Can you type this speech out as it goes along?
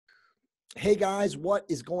Hey guys, what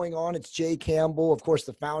is going on? It's Jay Campbell, of course,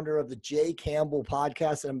 the founder of the Jay Campbell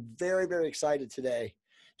podcast. And I'm very, very excited today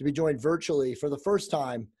to be joined virtually for the first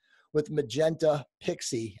time with Magenta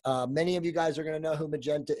Pixie. Many of you guys are going to know who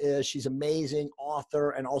Magenta is. She's an amazing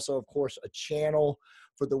author and also, of course, a channel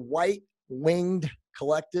for the white-winged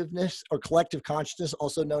collectiveness or collective consciousness,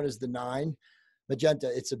 also known as the Nine. Magenta,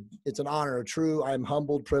 it's an honor, I'm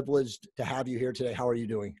humbled, privileged to have you here today. How are you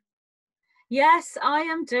doing? Yes, I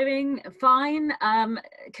am doing fine,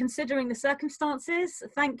 considering the circumstances.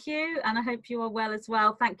 Thank you. And I hope you are well as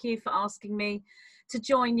well. Thank you for asking me to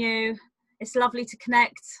join you. It's lovely to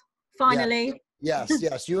connect, finally.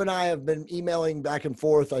 Yes. You and I have been emailing back and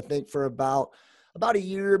forth, I think, for about a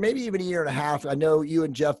year, maybe even a year and a half. I know you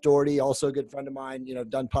and Jeff Doherty, also a good friend of mine,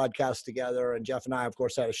 done podcasts together. And Jeff and I, of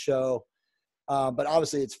course, had a show. But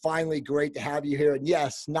obviously, it's finally great to have you here. And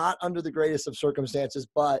yes, not under the greatest of circumstances,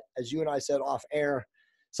 but as you and I said off air,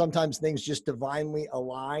 sometimes things just divinely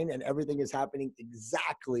align and everything is happening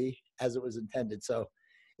exactly as it was intended. So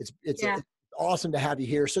it's awesome to have you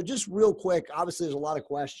here. So just real quick, obviously, there's a lot of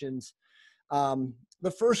questions.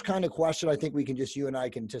 The first kind of question I think you and I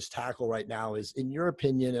can just tackle right now is, in your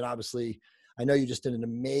opinion, and obviously, I know you just did an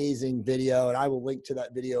amazing video, and I will link to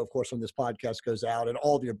that video, of course, when this podcast goes out, and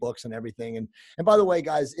all of your books and everything. And by the way,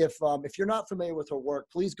 guys, if you're not familiar with her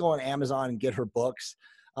work, please go on Amazon and get her books.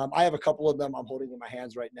 I have a couple of them I'm holding in my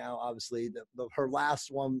hands right now. Obviously, her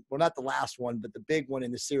last one, well, not the last one, but the big one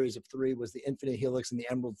in the series of 3 was the Infinite Helix and the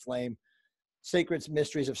Emerald Flame, Sacred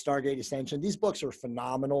Mysteries of Stargate Ascension. These books are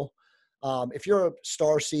phenomenal. If you're a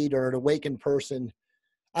starseed or an awakened person,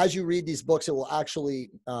 as you read these books, it will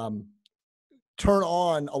actually turn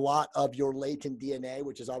on a lot of your latent DNA,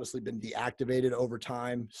 which has obviously been deactivated over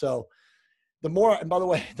time. So and by the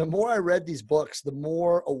way, the more I read these books, the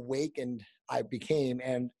more awakened I became.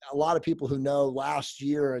 And a lot of people who know, last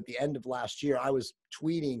year, at the end of last year, I was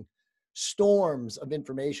tweeting storms of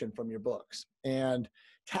information from your books and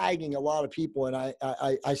tagging a lot of people. And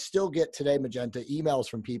I still get today, Magenta, emails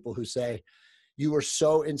from people who say, you were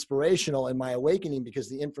so inspirational in my awakening because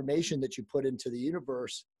the information that you put into the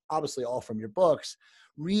universe, obviously all from your books,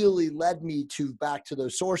 really led me back to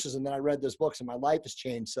those sources. And then I read those books and my life has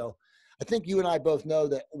changed. So I think you and I both know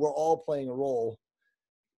that we're all playing a role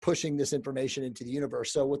pushing this information into the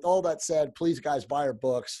universe. So with all that said, please guys, buy our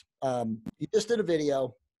books. You just did a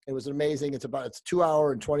video. It was amazing. It's a 2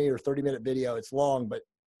 hour and 20 or 30 minute video. It's long, but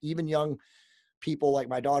even young people like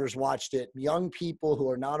my daughters watched it. Young people who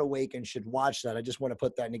are not awakened should watch that. I just want to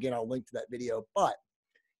put that, and again, I'll link to that video. But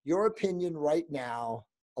your opinion right now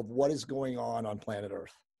of what is going on planet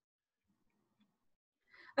Earth.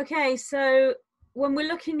 Okay, so when we're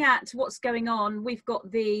looking at what's going on, we've got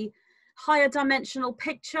the higher dimensional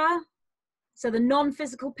picture, so the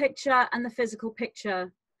non-physical picture and the physical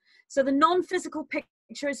picture. So the non-physical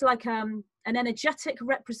picture is like an energetic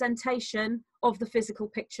representation of the physical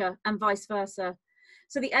picture and vice versa.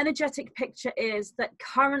 So the energetic picture is that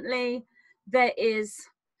currently there is,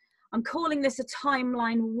 I'm calling this a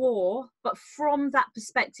timeline war, but from that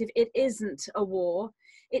perspective, it isn't a war.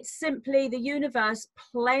 It's simply the universe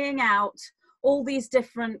playing out all these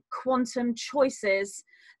different quantum choices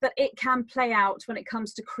that it can play out when it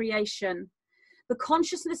comes to creation. The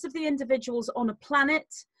consciousness of the individuals on a planet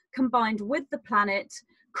combined with the planet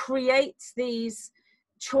creates these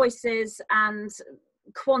choices and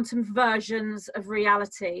quantum versions of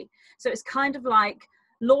reality. So it's kind of like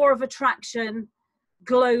law of attraction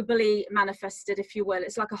globally manifested, if you will.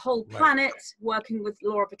 It's like a whole planet working with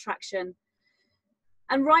law of attraction.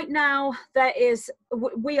 And right now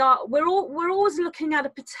we're always looking at a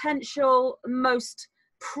potential most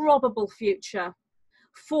probable future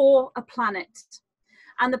for a planet.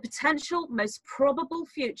 And the potential most probable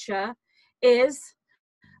future is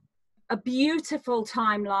a beautiful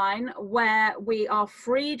timeline where we are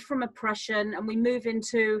freed from oppression and we move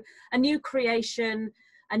into a new creation,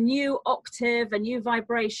 a new octave, a new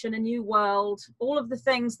vibration, a new world, all of the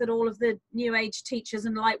things that all of the new age teachers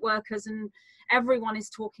and light workers and everyone is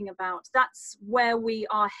talking about. That's where we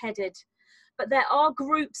are headed. But there are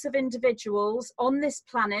groups of individuals on this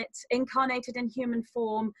planet incarnated in human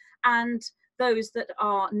form and those that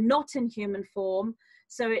are not in human form.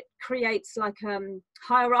 So it creates like a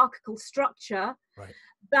hierarchical structure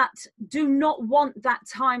that do not want that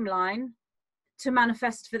timeline to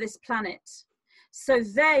manifest for this planet. So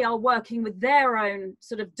they are working with their own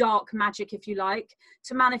sort of dark magic, if you like,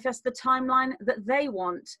 to manifest the timeline that they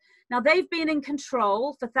want. Now, they've been in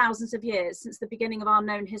control for thousands of years, since the beginning of our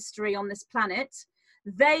known history on this planet.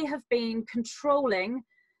 They have been controlling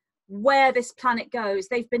where this planet goes.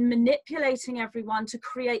 They've been manipulating everyone to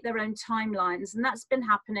create their own timelines, and that's been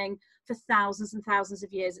happening for thousands and thousands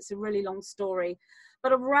of years. It's a really long story.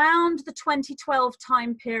 But around the 2012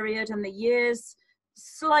 time period and the years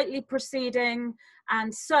slightly preceding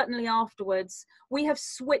and certainly afterwards, we have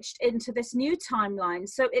switched into this new timeline.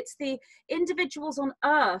 So it's the individuals on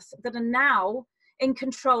Earth that are now in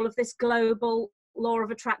control of this global law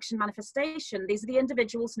of attraction manifestation. These are the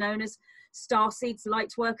individuals known as starseeds,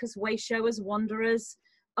 light workers, way showers, wanderers,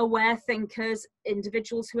 aware thinkers,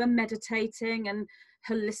 individuals who are meditating and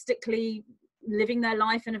holistically living their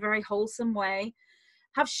life in a very wholesome way,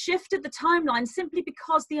 have shifted the timeline simply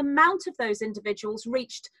because the amount of those individuals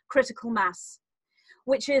reached critical mass,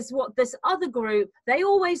 which is what this other group, they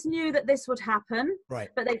always knew that this would happen, right,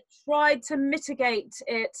 but they've tried to mitigate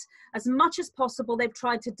it as much as possible. They've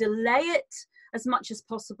tried to delay it as much as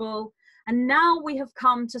possible. And now we have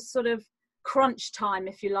come to sort of crunch time,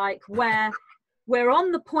 if you like, where we're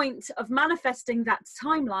on the point of manifesting that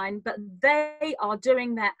timeline, but they are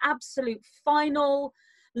doing their absolute final,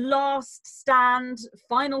 last stand,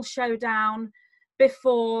 final showdown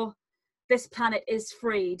before this planet is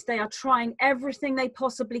freed. They are trying everything they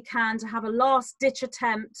possibly can to have a last ditch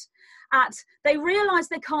attempt at, they realize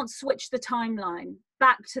they can't switch the timeline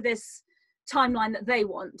back to this timeline that they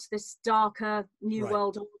want, this darker new right,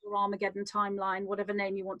 world order, Armageddon timeline, whatever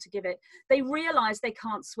name you want to give it. They realize they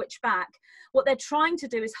can't switch back. What they're trying to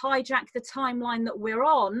do is hijack the timeline that we're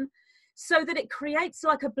on so that it creates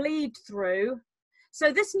like a bleed through.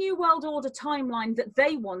 So this new world order timeline that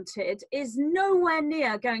they wanted is nowhere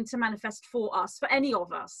near going to manifest for us, for any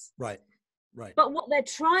of us. right, right. But what they're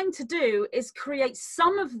trying to do is create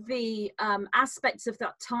some of the aspects of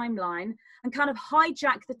that timeline and kind of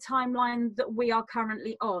hijack the timeline that we are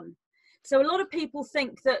currently on. So a lot of people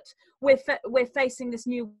think that we're facing this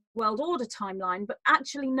new world order timeline, but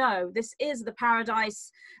actually no, this is the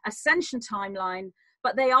paradise ascension timeline,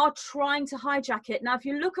 but they are trying to hijack it. Now, if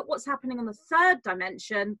you look at what's happening on the third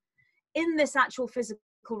dimension in this actual physical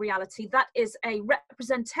reality, that is a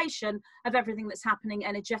representation of everything that's happening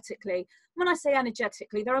energetically. When I say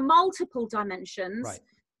energetically, there are multiple dimensions. Right.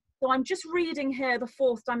 So I'm just reading here the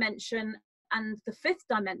fourth dimension and the fifth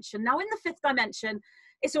dimension. Now, in the fifth dimension,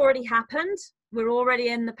 it's already happened. We're already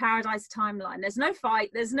in the paradise timeline. There's no fight,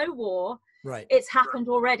 there's no war. Right. It's happened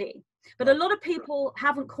already. But Right. a lot of people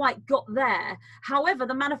haven't quite got there. However,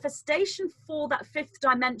 the manifestation for that fifth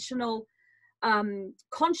dimensional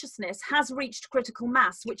consciousness has reached critical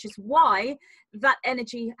mass, which is why that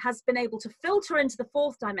energy has been able to filter into the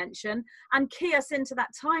fourth dimension and key us into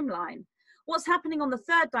that timeline. What's happening on the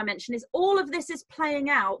third dimension is all of this is playing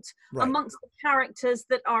out Right. amongst the characters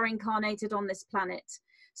that are incarnated on this planet.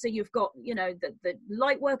 So you've got, you know, the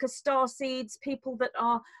light worker starseeds, people that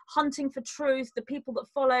are hunting for truth, the people that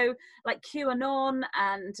follow like QAnon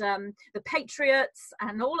and the patriots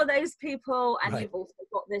and all of those people. And Right. you've also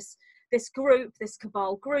got this group, this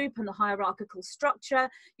cabal group and the hierarchical structure.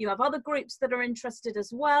 You have other groups that are interested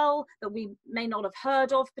as well that we may not have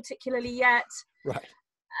heard of particularly yet. Right.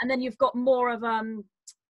 And then you've got more of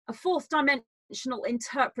a fourth dimensional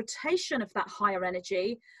interpretation of that higher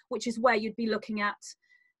energy, which is where you'd be looking at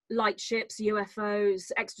light ships,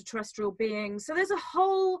 UFOs, extraterrestrial beings. So there's a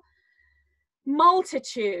whole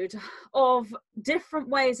multitude of different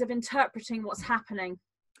ways of interpreting what's happening.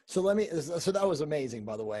 So that was amazing,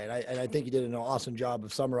 by the way. And I think you did an awesome job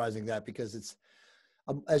of summarizing that, because it's,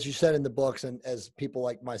 as you said in the books, and as people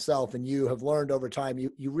like myself and you have learned over time,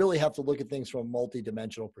 you really have to look at things from a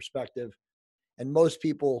multi-dimensional perspective. And most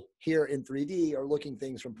people here in 3D are looking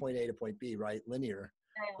things from point A to point B, right? Linear.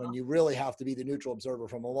 When you really have to be the neutral observer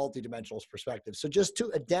from a multi-dimensional perspective. So just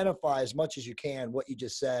to identify as much as you can what you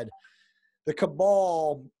just said, the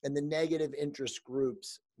cabal and the negative interest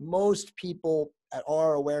groups, most people at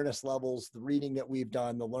our awareness levels, the reading that we've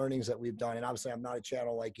done, the learnings that we've done, and obviously I'm not a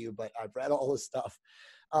channel like you, but I've read all this stuff.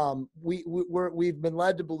 We've been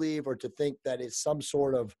led to believe or to think that it's some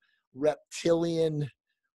sort of reptilian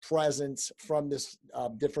presence from this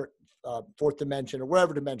different fourth dimension or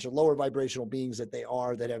whatever dimension, lower vibrational beings that they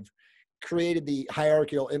are, that have created the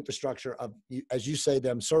hierarchical infrastructure of, as you say,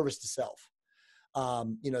 them service to self.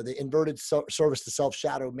 The inverted service to self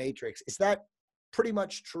shadow matrix. Is that pretty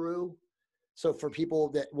much true? So for people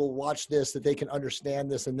that will watch this, that they can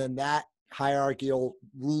understand this, and then that hierarchical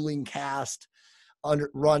ruling caste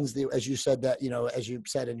runs the, as you said, that, as you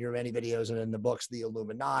said in your many videos and in the books, the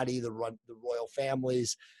Illuminati, the royal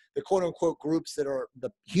families, the quote unquote groups that are the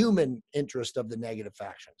human interest of the negative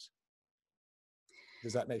factions.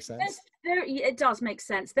 Does that make sense? It does make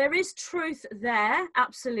sense. There is truth there,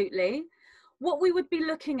 absolutely. what we would be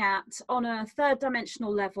looking at on a third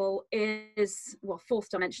dimensional level is, well, fourth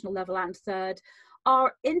dimensional level and third,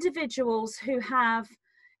 are individuals who have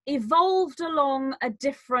evolved along a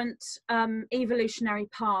different evolutionary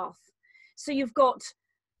path. So you've got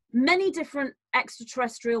many different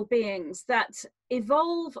extraterrestrial beings that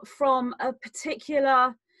evolve from a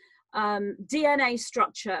particular DNA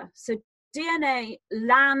structure. So DNA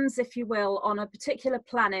lands, if you will, on a particular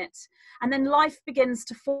planet, and then life begins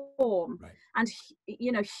to form. Right. And,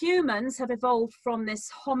 you know, humans have evolved from this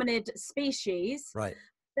hominid species. Right.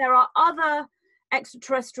 There are other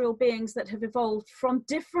extraterrestrial beings that have evolved from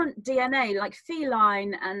different DNA, like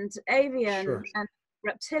feline and avian Sure. and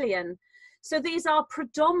reptilian. So these are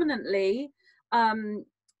predominantly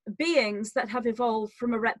beings that have evolved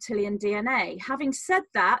from a reptilian DNA. Having said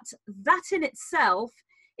that, that in itself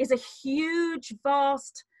is a huge,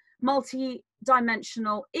 vast,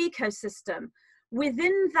 multi-dimensional ecosystem.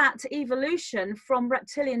 Within that evolution from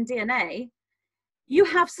reptilian DNA, you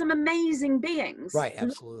have some amazing beings. Right,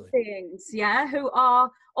 absolutely. Beings, yeah, who are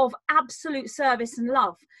of absolute service and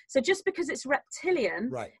love. So just because it's reptilian,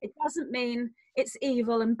 Right. it doesn't mean it's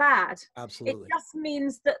evil and bad. Absolutely. It just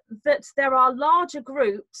means that there are larger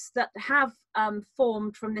groups that have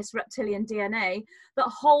formed from this reptilian DNA that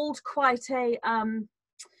hold quite a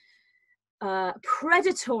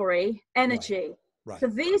predatory energy. Right. So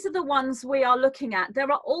these are the ones we are looking at. There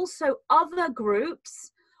are also other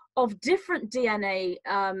groups of different DNA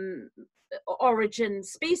origin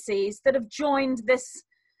species that have joined this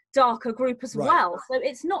darker group as well. So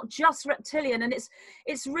it's not just reptilian, and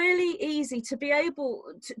it's really easy to be able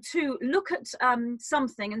to look at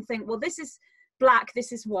something and think, well, this is black,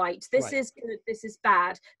 this is white, this is good, this is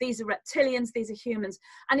bad, these are reptilians, these are humans.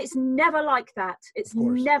 And it's never like that. It's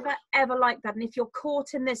never ever like that. And if you're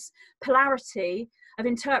caught in this polarity of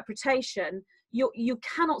interpretation, you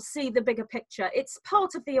cannot see the bigger picture. It's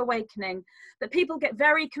part of the awakening, but people get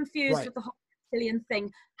very confused with the whole reptilian thing.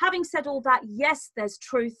 Having said all that, yes, there's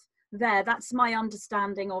truth there. That's my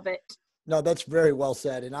understanding of it. No, that's very well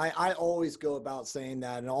said. And I always go about saying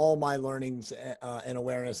that, and all my learnings and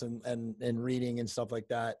awareness and reading and stuff like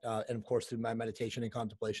that. And of course, through my meditation and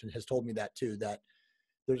contemplation has told me that too, that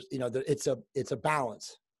there's, you know, it's a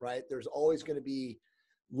balance, right? There's always going to be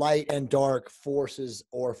light and dark forces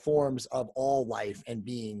or forms of all life and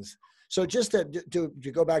beings. So just to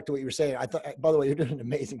go back to what you were saying, I thought, by the way, you're doing an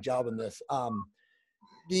amazing job in this.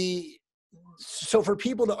 So for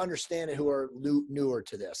people to understand it who are newer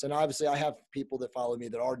to this, and obviously I have people that follow me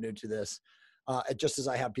that are new to this, just as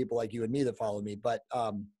I have people like you and me that follow me, but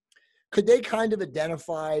could they kind of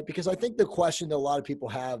identify, because I think the question that a lot of people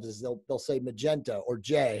have is they'll say Magenta or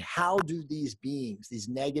Jay, how do these beings, these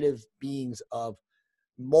negative beings of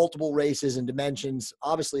multiple races and dimensions,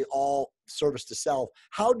 obviously all service to self,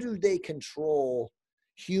 how do they control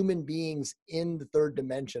human beings in the third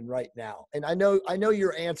dimension right now? And I know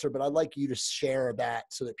your answer, but I'd like you to share that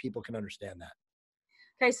so that people can understand that.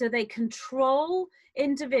 Okay, so they control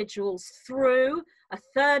individuals through a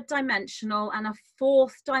third dimensional and a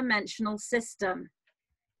fourth dimensional system.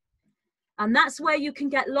 And that's where you can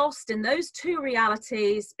get lost in those two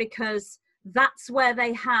realities, because that's where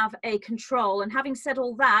they have a control. And having said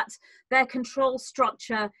all that, their control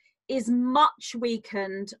structure is much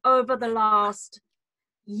weakened over the last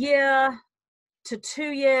year to 2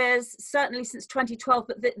 years, certainly since 2012,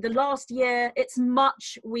 but the last year, it's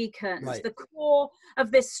much weakened. Right. The core of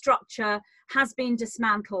this structure has been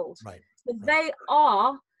dismantled. Right. So they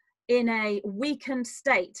are in a weakened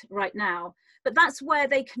state right now, but that's where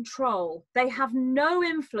they control. They have no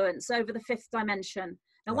influence over the fifth dimension.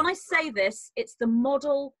 Now, when I say this, it's the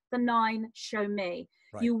model the nine show me.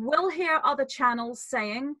 Right. You will hear other channels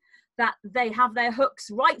saying that they have their hooks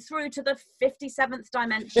right through to the 57th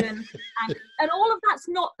dimension, and all of that's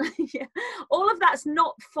not all of that's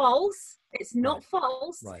not false. It's not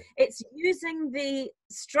false. Right. It's using the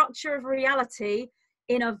structure of reality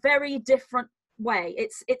in a very different way.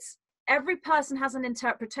 It's every person has an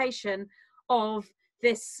interpretation of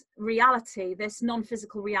this reality, this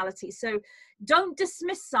non-physical reality. So don't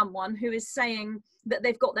dismiss someone who is saying that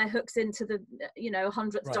they've got their hooks into the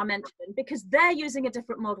 100th dimension, because they're using a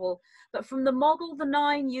different model. But from the model the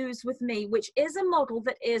nine use with me, which is a model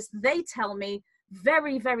that is, they tell me,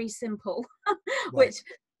 very, very simple, which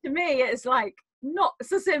to me is like not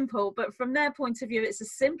so simple, but from their point of view, it's a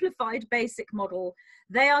simplified basic model.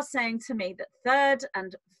 They are saying to me that third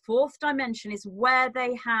and fourth dimension is where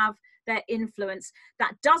they have their influence.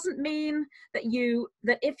 That doesn't mean that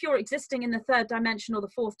if you're existing in the third dimension or the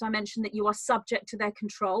fourth dimension, that you are subject to their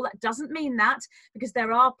control. That doesn't mean that, because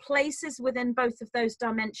there are places within both of those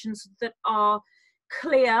dimensions that are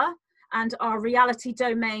clear and our reality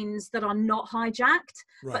domains that are not hijacked.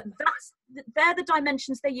 Right. But they're the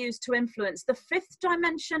dimensions they use to influence. The fifth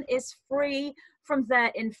dimension is free from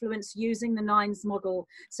their influence using the nines model.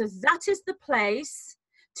 So that is the place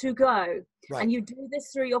to go. Right. And you do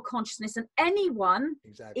this through your consciousness, and anyone,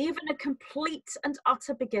 Exactly. even a complete and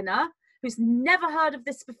utter beginner who's never heard of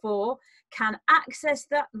this before, can access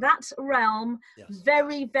that realm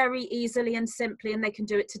very, very easily and simply, and they can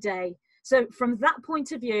do it today. So from that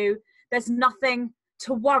point of view, there's nothing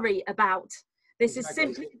to worry about. This is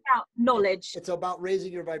simply about knowledge. It's about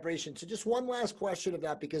raising your vibration. So just one last question of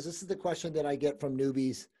that, because this is the question that I get from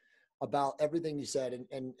newbies about everything you said,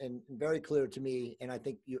 and very clear to me, and I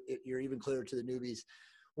think you're even clearer to the newbies.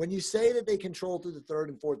 When you say that they control through the third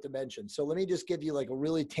and fourth dimension, so let me just give you like a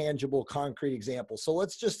really tangible, concrete example. So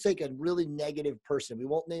let's just take a really negative person. We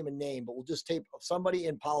won't name a name, but we'll just take somebody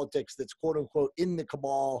in politics that's quote unquote in the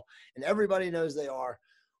cabal, and everybody knows they are.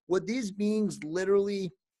 Would these beings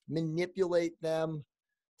literally manipulate them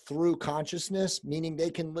through consciousness, meaning they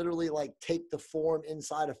can literally like take the form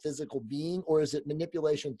inside a physical being, or is it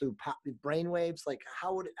manipulation through brainwaves? Like,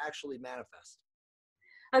 how would it actually manifest?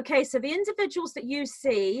 Okay, so the individuals that you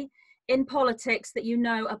see in politics that you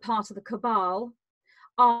know are part of the cabal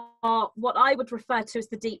are what I would refer to as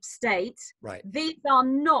the deep state. Right. These are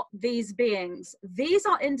not these beings. These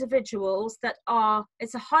are individuals that are,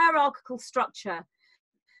 it's a hierarchical structure.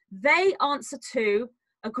 They answer to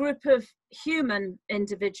a group of human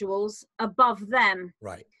individuals above them.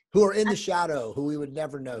 Right. Who are in the shadow, who we would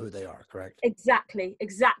never know who they are, correct? Exactly,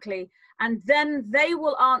 exactly. And then they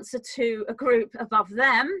will answer to a group above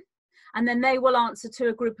them, and then they will answer to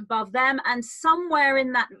a group above them. And somewhere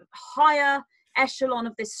in that higher echelon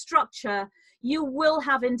of this structure, you will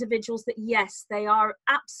have individuals that, yes, they are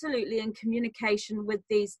absolutely in communication with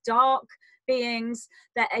these dark beings.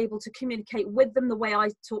 They're able to communicate with them the way I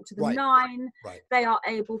talk to the nine. Right. They are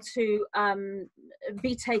able to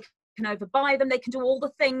be taken over by them. They can do all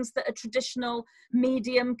the things that a traditional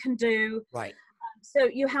medium can do. Right. So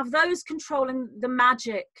you have those controlling the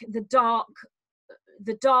magic, the dark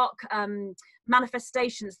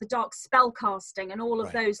manifestations, the dark spell casting, and all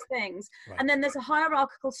of those things. Right. And then there's a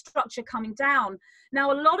hierarchical structure coming down.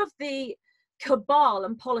 Now, a lot of the cabal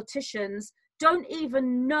and politicians don't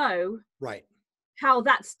even know how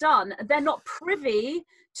that's done. They're not privy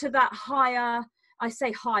to that higher. I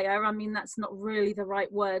say higher, I mean, that's not really the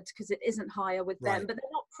right word because it isn't higher with them, but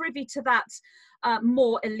they're not privy to that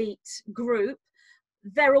more elite group.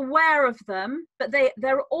 They're aware of them, but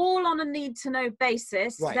they're all on a need-to-know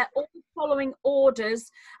basis. They're all following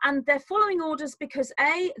orders, and they're following orders because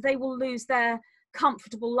A, they will lose their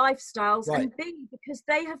comfortable lifestyles, and B, because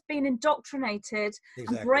they have been indoctrinated and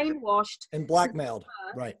brainwashed. And blackmailed,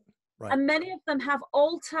 right. And many of them have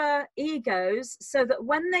alter egos, so that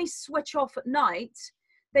when they switch off at night,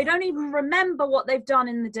 they don't even remember what they've done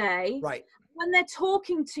in the day. Right. When they're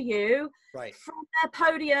talking to you from their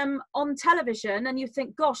podium on television, and you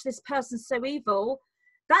think, gosh, this person's so evil,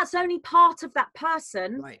 that's only part of that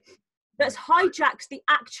person that's hijacked the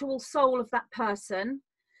actual soul of that person.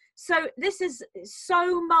 So this is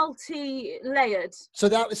so multi-layered.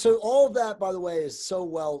 So all of that, by the way, is so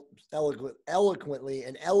well eloquently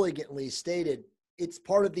and elegantly stated. It's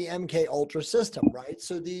part of the MK Ultra system, right?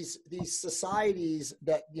 So these societies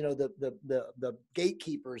that, you know, the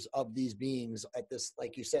gatekeepers of these beings at this,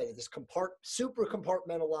 like you said, this super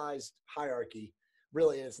compartmentalized hierarchy.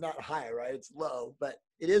 Really, it's not high, right? It's low, but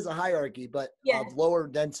it is a hierarchy, but of lower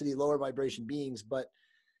density, lower vibration beings. But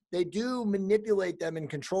they do manipulate them and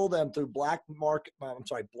control them through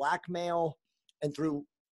blackmail and through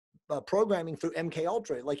programming through MK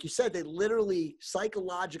Ultra. Like you said, they literally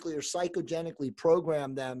psychologically or psychogenically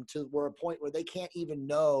program them to a point where they can't even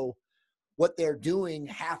know what they're doing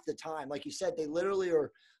half the time. Like you said, they literally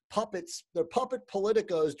are puppets. They're puppet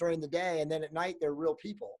politicos during the day, and then at night they're real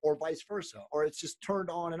people, or vice versa, or it's just turned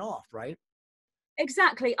on and off, right?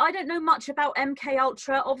 Exactly. I don't know much about MK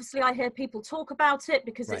Ultra. Obviously, I hear people talk about it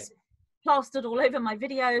because it's plastered all over my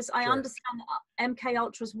videos. I understand that MK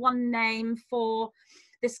Ultra is one name for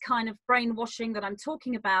this kind of brainwashing that I'm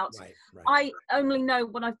talking about. I only know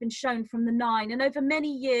what I've been shown from the nine, and over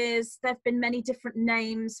many years there have been many different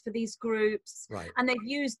names for these groups, and they've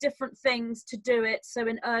used different things to do it. So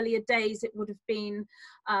in earlier days it would have been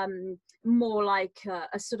more like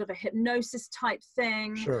a sort of a hypnosis type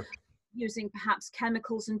thing, using perhaps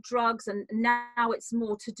chemicals and drugs, and now it's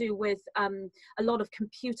more to do with a lot of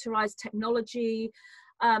computerized technology.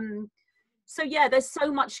 So yeah, there's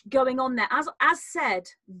so much going on there. As said,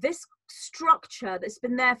 this structure that's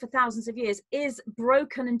been there for thousands of years is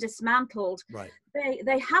broken and dismantled. Right.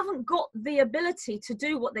 They haven't got the ability to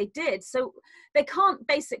do what they did. So they can't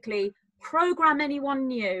basically program anyone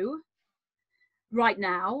new right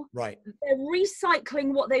now. Right. They're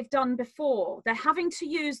recycling what they've done before. They're having to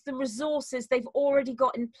use the resources they've already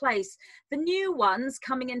got in place. The new ones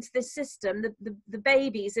coming into this system, the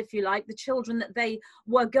babies, if you like, the children that they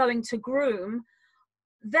were going to groom,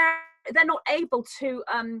 they're not able to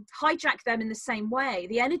hijack them in the same way.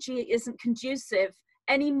 The energy isn't conducive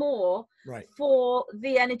anymore for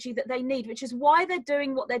the energy that they need, which is why they're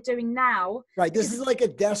doing what they're doing now. Right. This is like a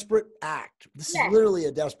desperate act. This is literally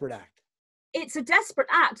a desperate act. It's a desperate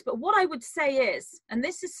act. But what I would say is, and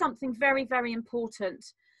this is something very, very important,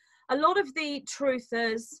 a lot of the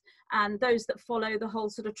truthers and those that follow the whole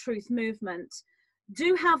sort of truth movement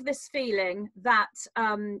do have this feeling that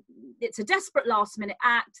it's a desperate last minute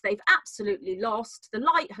act. They've absolutely lost. The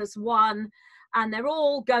light has won and they're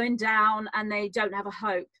all going down and they don't have a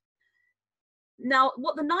hope. Now,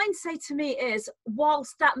 what the nine say to me is,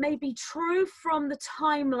 whilst that may be true from the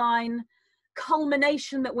timeline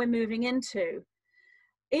culmination that we're moving into,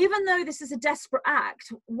 even though this is a desperate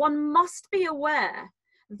act, one must be aware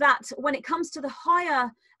that when it comes to the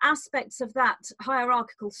higher aspects of that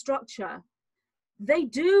hierarchical structure, they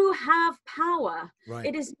do have power. Right.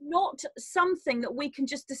 It is not something that we can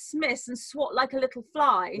just dismiss and swat like a little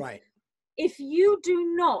fly. Right. If you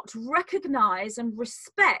do not recognize and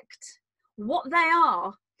respect what they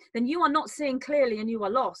are, then you are not seeing clearly and you are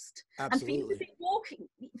lost. Absolutely. And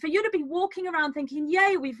for you to be walking around thinking,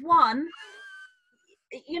 yay, we've won,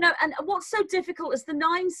 you know, and what's so difficult is the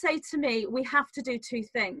nine say to me, we have to do two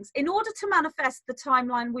things. In order to manifest the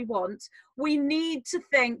timeline we want, we need to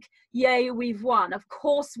think, yay, we've won. Of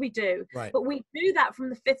course we do. Right. But we do that from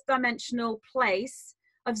the fifth dimensional place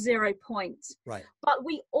of 0 point. Right. But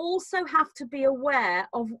we also have to be aware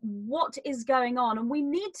of what is going on, and we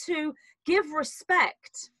need to give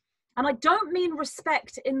respect. And I don't mean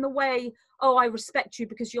respect in the way, oh, I respect you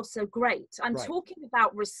because you're so great. I'm talking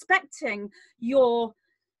about respecting your,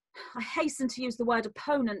 I hasten to use the word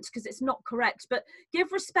opponent because it's not correct, but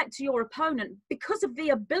give respect to your opponent because of the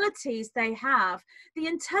abilities they have, the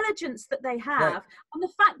intelligence that they have, and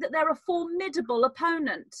the fact that they're a formidable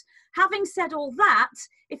opponent. Having said all that,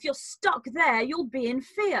 if you're stuck there, you'll be in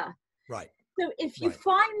fear. Right. So if you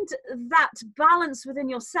find that balance within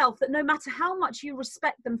yourself, that no matter how much you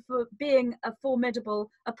respect them for being a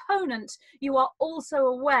formidable opponent, you are also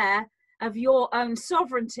aware of your own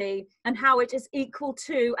sovereignty and how it is equal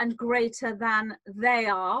to and greater than they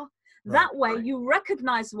are. That way you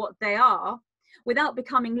recognize what they are without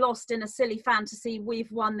becoming lost in a silly fantasy,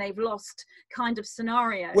 we've won, they've lost kind of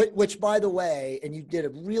scenario. Which, by the way, and you did a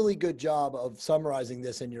really good job of summarizing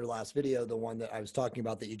this in your last video, the one that I was talking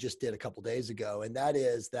about that you just did a couple days ago, and that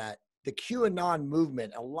is that the QAnon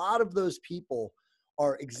movement, a lot of those people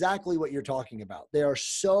are exactly what you're talking about. They are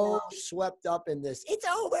so swept up in this, it's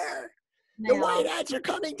over. The white hats are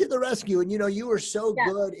coming to the rescue. And, you know, you were so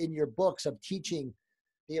good in your books of teaching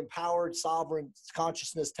the empowered sovereign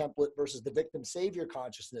consciousness template versus the victim savior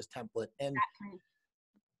consciousness template. And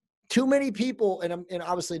too many people, and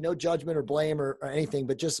obviously no judgment or blame or anything,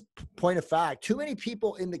 but just point of fact, too many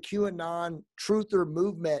people in the QAnon truther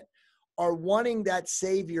movement are wanting that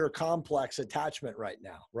savior complex attachment right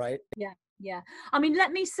now, right? Yeah, yeah. I mean,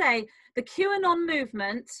 let me say the QAnon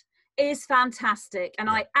movement is fantastic, and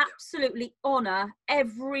I absolutely honor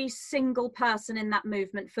every single person in that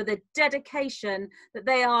movement for the dedication that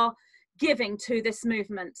they are giving to this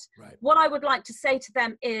movement. What I would like to say to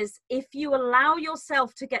them is, if you allow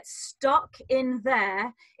yourself to get stuck in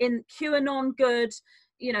there, in QAnon good,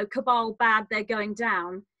 you know, cabal bad, they're going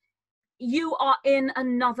down, you are in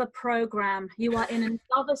another program, you are in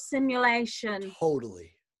another simulation.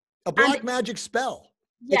 Totally. A black magic spell.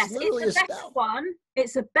 Yes, it's a better one.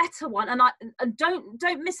 It's a better one, and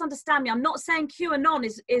don't misunderstand me. I'm not saying QAnon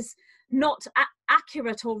is not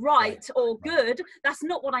accurate or right or good. That's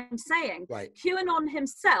not what I'm saying. QAnon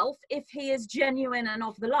himself, if he is genuine and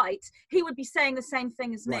of the light, he would be saying the same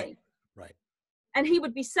thing as me. And he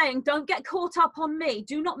would be saying, don't get caught up on me.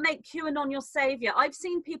 Do not make QAnon your savior. I've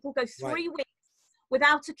seen people go 3 weeks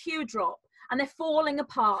without a Q drop, and they're falling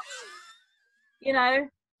apart. You know?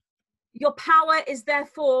 Your power is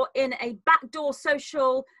therefore in a backdoor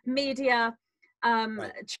social media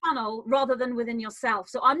channel rather than within yourself.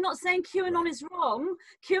 So I'm not saying QAnon is wrong.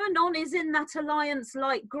 QAnon is in that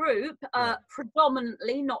alliance-like group,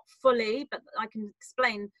 predominantly, not fully, but I can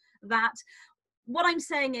explain that. what I'm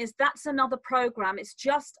saying is that's another program. It's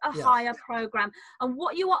just a Yes. higher program. And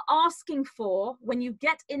what you are asking for when you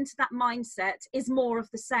get into that mindset is more of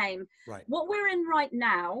the same. Right. What we're in right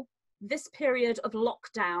now, this period of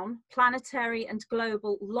lockdown, planetary and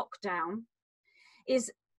global lockdown,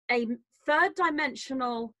 is a third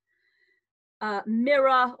dimensional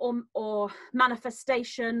mirror or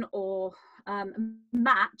manifestation or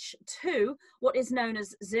match to what is known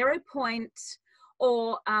as 0 point,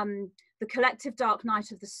 or the collective dark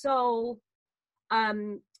night of the soul,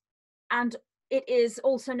 and it is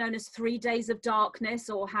also known as 3 days of darkness,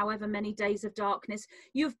 or however many days of darkness.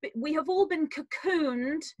 We have all been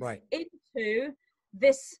cocooned Right. into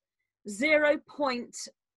this 0 point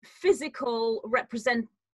physical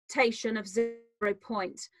representation of 0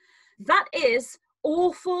 point. That is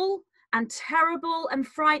awful and terrible and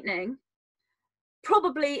frightening,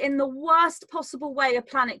 probably in the worst possible way a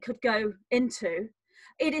planet could go into.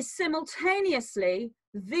 It is simultaneously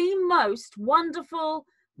the most wonderful,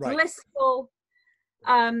 Right. blissful,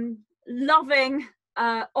 loving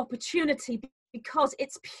opportunity, because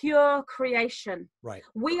it's pure creation. Right.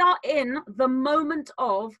 We are in the moment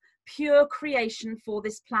of pure creation for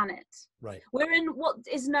this planet. Right. We're in what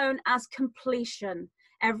is known as completion.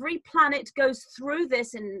 Every planet goes through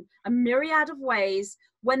this in a myriad of ways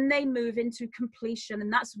when they move into completion,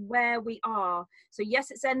 and that's where we are. So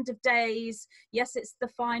yes, it's end of days. Yes, it's the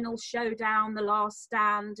final showdown, the last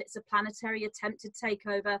stand. It's a planetary attempted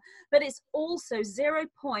takeover, but it's also 0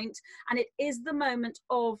 point, and it is the moment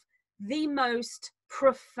of the most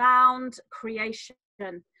profound creation.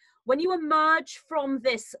 When you emerge from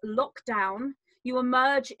this lockdown, you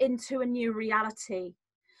emerge into a new reality.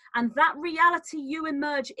 And that reality you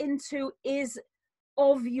emerge into is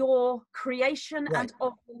of your creation, Right. and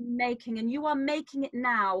of your making. And you are making it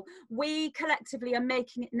now. We collectively are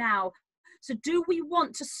making it now. So do we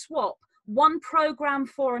want to swap one program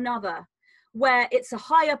for another, where it's a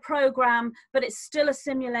higher program, but it's still a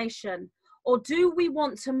simulation? Or do we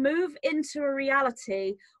want to move into a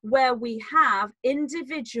reality where we have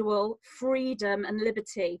individual freedom and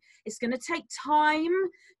liberty? It's going to take time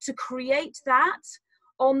to create that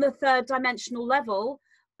on the third dimensional level,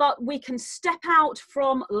 but we can step out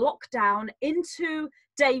from lockdown into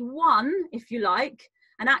day one, if you like.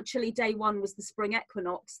 And actually day one was the spring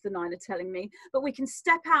equinox, the nine are telling me, but we can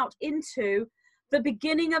step out into the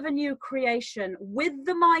beginning of a new creation with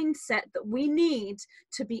the mindset that we need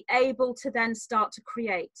to be able to then start to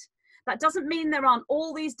create. That doesn't mean there aren't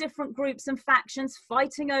all these different groups and factions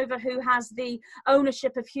fighting over who has the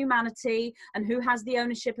ownership of humanity and who has the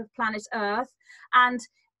ownership of planet Earth. And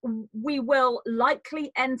we will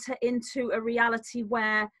likely enter into a reality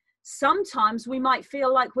where sometimes we might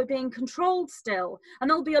feel like we're being controlled still. And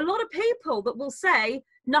there'll be a lot of people that will say,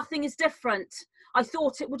 nothing is different. I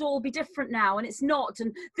thought it would all be different now, and it's not.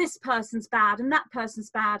 And this person's bad and that person's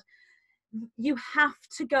bad. You have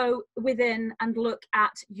to go within and look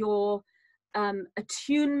at your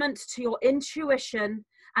attunement to your intuition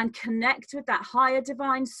and connect with that higher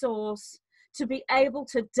divine source to be able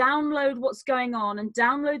to download what's going on and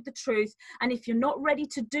download the truth. And if you're not ready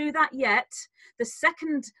to do that yet, the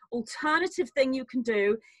second alternative thing you can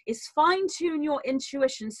do is fine-tune your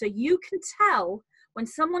intuition, so you can tell when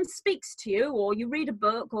someone speaks to you, or you read a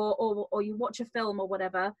book, or you watch a film or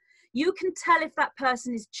whatever, you can tell if that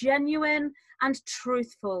person is genuine and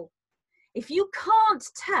truthful. If you can't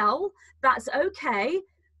tell, that's okay.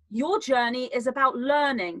 Your journey is about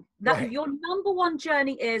learning. That Right. Your number one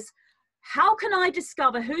journey is, how can I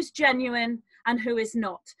discover who's genuine and who is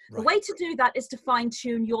not? Right. The way to do that is to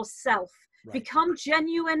fine-tune yourself. Right. Become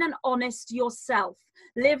genuine and honest yourself.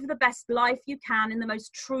 Live the best life you can in the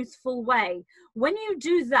most truthful way. When you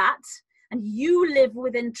do that, and you live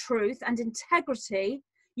within truth and integrity,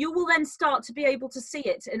 you will then start to be able to see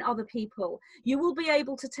it in other people. You will be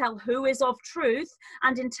able to tell who is of truth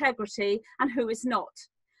and integrity and who is not.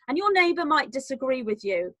 And your neighbor might disagree with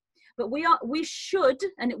you, but we should,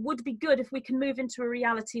 and it would be good if we can move into a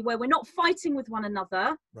reality where we're not fighting with one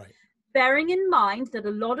another. Right. Bearing in mind that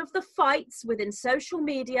a lot of the fights within social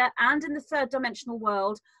media and in the third dimensional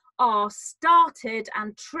world are started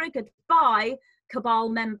and triggered by cabal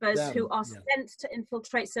members who are sent to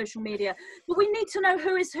infiltrate social media. But we need to know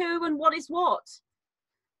who is who and what is what.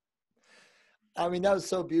 I mean, that was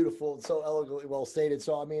so beautiful, so elegantly well stated.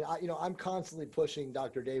 So, I mean, I'm constantly pushing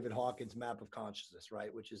Dr. David Hawkins' map of consciousness,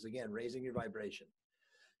 right? Which is, again, raising your vibration.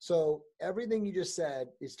 So everything you just said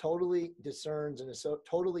is totally discerns and is so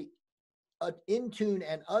totally in tune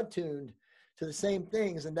and attuned to the same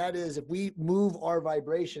things. And that is, if we move our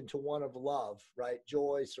vibration to one of love, right?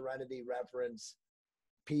 Joy, serenity, reverence,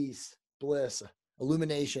 peace, bliss,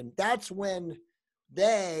 illumination. That's when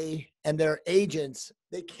they and their agents,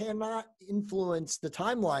 they cannot influence the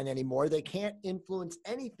timeline anymore. They can't influence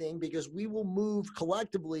anything because we will move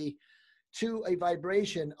collectively to a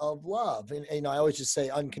vibration of love. And I always just say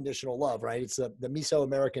unconditional love, right? It's the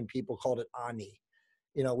Mesoamerican people called it Ani,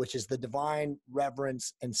 which is the divine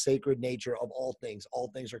reverence and sacred nature of all things. All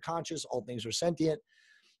things are conscious, all things are sentient.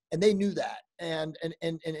 And they knew that. And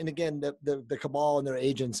again, the cabal and their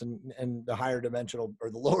agents and the higher dimensional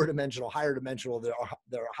or the lower dimensional, higher dimensional,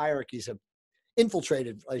 their hierarchies have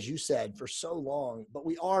infiltrated, as you said, for so long, but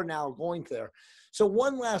we are now going there. So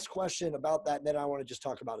one last question about that, and then I want to just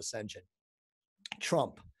talk about ascension.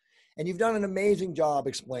 Trump. And you've done an amazing job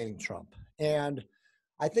explaining Trump. And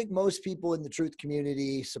I think most people in the truth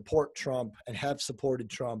community support Trump and have supported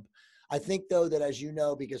Trump. I think, though, that as you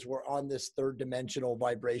know, because we're on this third dimensional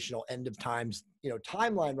vibrational end of times,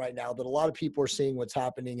 timeline right now, that a lot of people are seeing what's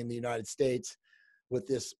happening in the United States with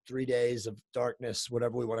this 3 days of darkness,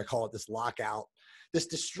 whatever we want to call it, this lockout, this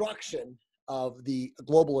destruction of the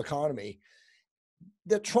global economy,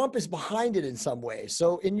 that Trump is behind it in some way.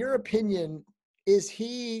 So in your opinion, is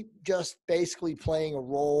he just basically playing a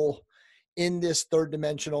role in this third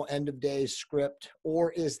dimensional end of days script?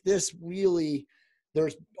 Or is this really,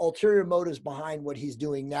 there's ulterior motives behind what he's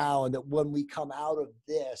doing now, and that when we come out of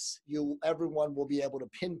this, everyone will be able to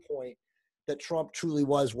pinpoint that Trump truly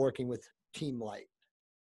was working with Team Light?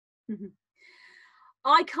 Mm-hmm.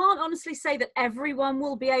 I can't honestly say that everyone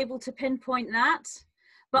will be able to pinpoint that,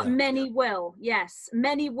 but many will. Yes,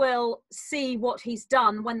 many will see what he's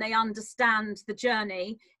done when they understand the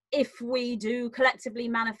journey, if we do collectively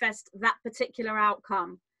manifest that particular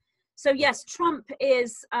outcome. So yes, Trump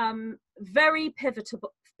is very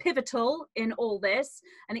pivotal in all this,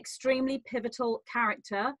 an extremely pivotal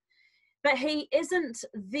character, but he isn't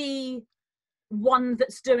the one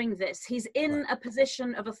that's doing this. He's in a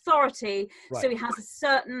position of authority, so he has a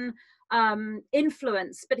certain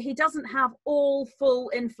influence, but he doesn't have all full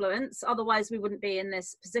influence, otherwise we wouldn't be in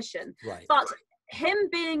this position. But him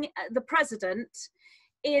being the president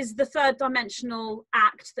is the third dimensional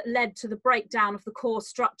act that led to the breakdown of the core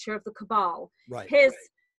structure of the cabal. His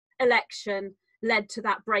election led to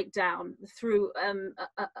that breakdown through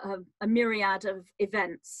a myriad of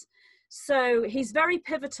events. So he's very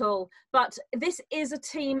pivotal, but this is a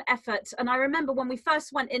team effort. And I remember when we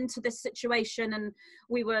first went into this situation and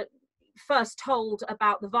we were first told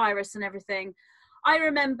about the virus and everything, I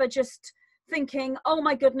remember just thinking, oh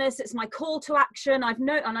my goodness, it's my call to action.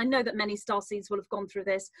 And I know that many starseeds will have gone through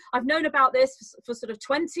this. I've known about this for sort of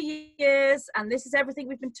 20 years, and this is everything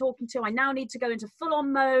we've been talking to. I now need to go into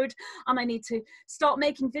full-on mode, and I need to start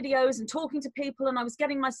making videos and talking to people. And I was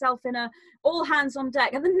getting myself in a all hands on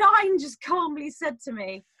deck. And the nine just calmly said to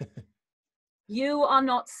me, you are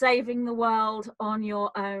not saving the world on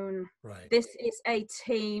your own. This is a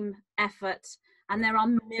team effort, and there are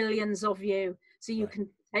millions of you. So you can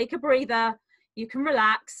take a breather, you can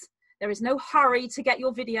relax. There is no hurry to get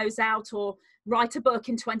your videos out or write a book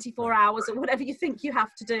in 24 hours or whatever you think you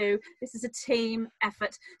have to do. This is a team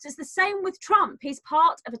effort. So it's the same with Trump. He's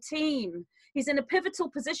part of a team. He's in a pivotal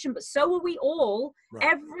position, but so are we all.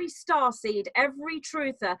 Every starseed, every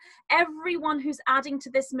truther, everyone who's adding to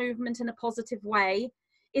this movement in a positive way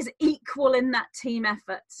is equal in that team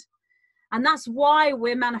effort. And that's why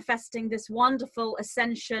we're manifesting this wonderful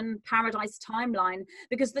ascension paradise timeline,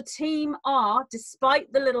 because the team are,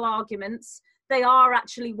 despite the little arguments, they are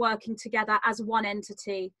actually working together as one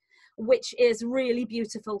entity, which is really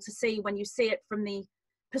beautiful to see when you see it from the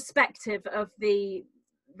perspective of the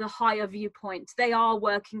higher viewpoint. They are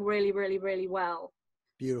working really, really, really well.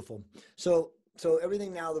 Beautiful. So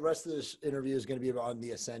everything now, the rest of this interview is going to be on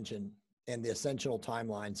the ascension and the ascensional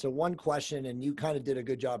timeline. So one question, and you kind of did a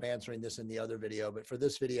good job answering this in the other video, but for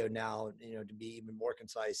this video now, to be even more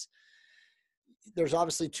concise, there's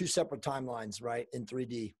obviously two separate timelines, right? In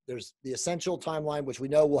 3D, there's the essential timeline, which we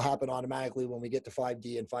know will happen automatically when we get to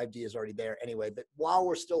 5D, and 5D is already there anyway. But while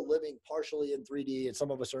we're still living partially in 3D, and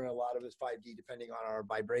some of us are in a lot of it's 5D, depending on our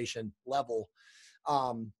vibration level,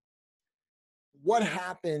 what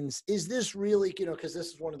happens? Is this really, because this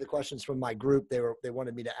is one of the questions from my group, they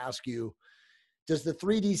wanted me to ask you, does the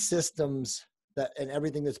 3D systems and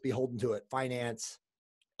everything that's beholden to it, finance,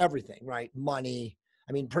 everything, right? Money,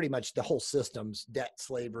 I mean, pretty much the whole systems, debt,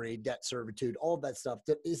 slavery, debt servitude, all of that stuff,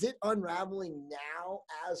 is it unraveling now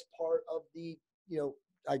as part of the,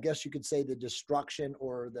 I guess you could say the destruction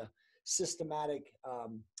or the systematic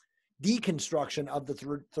deconstruction of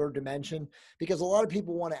the third dimension? Because a lot of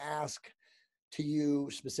people want to ask to you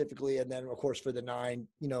specifically, and then of course for the nine,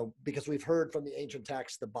 because we've heard from the ancient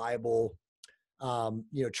texts, the Bible,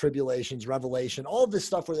 you know, tribulations, revelation, all of this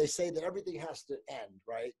stuff where they say that everything has to end,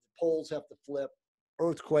 right? Poles have to flip,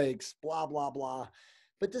 earthquakes, blah, blah, blah.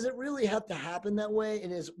 But does it really have to happen that way?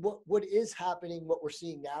 And is what is happening, what we're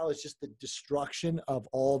seeing now is just the destruction of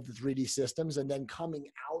all of the 3D systems, and then coming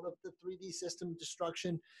out of the 3D system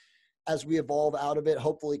destruction as we evolve out of it,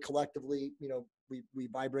 hopefully collectively, you know, we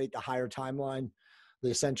vibrate the higher timeline, the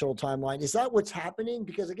Ascensional timeline. Is that what's happening?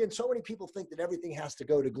 Because again, so many people think that everything has to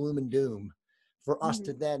go to gloom and doom for us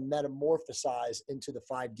to then metamorphosize into the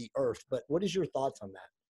 5D Earth. But what is your thoughts on that?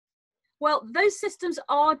 Well, those systems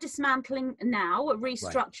are dismantling now,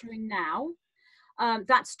 restructuring now.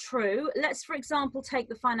 That's true. Let's, for example, take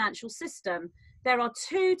the financial system. There are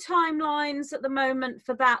 2 timelines at the moment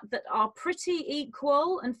for that are pretty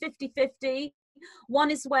equal and 50-50. One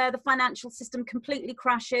is where the financial system completely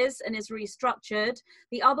crashes and is restructured.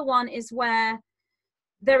 The other one is where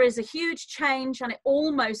there is a huge change and it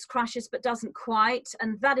almost crashes but doesn't quite.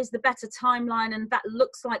 And that is the better timeline, and that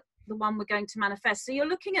looks like the one we're going to manifest. So you're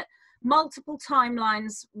looking at multiple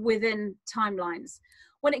timelines within timelines.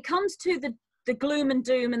 When it comes to the gloom and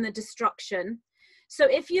doom and the destruction, so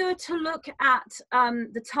if you were to look at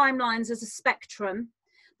the timelines as a spectrum,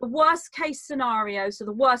 the worst case scenario, so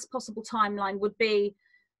the worst possible timeline would be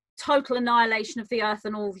total annihilation of the earth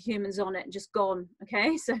and all the humans on it, just gone.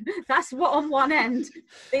 Okay, so that's what on one end.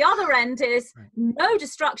 The other end is no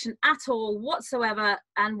destruction at all whatsoever,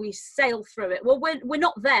 and we sail through it. Well, we're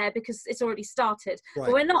not there because it's already started,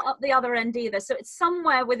 but we're not up the other end either. So it's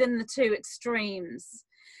somewhere within the 2 extremes.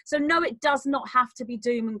 So no, it does not have to be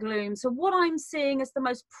doom and gloom. So what I'm seeing is the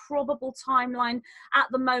most probable timeline at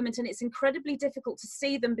the moment, and it's incredibly difficult to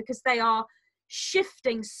see them because they are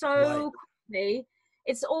shifting so quickly.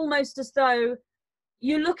 It's almost as though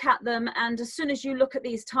you look at them, and as soon as you look at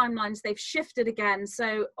these timelines, they've shifted again.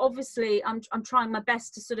 So obviously I'm trying my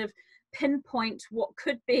best to sort of pinpoint what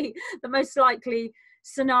could be the most likely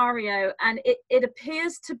scenario. And it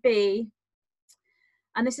appears to be,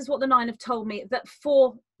 and this is what the 9 have told me, that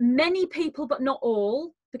for many people, but not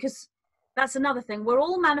all, because that's another thing, we're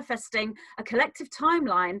all manifesting a collective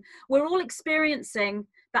timeline. We're all experiencing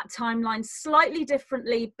that timeline slightly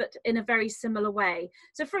differently, but in a very similar way.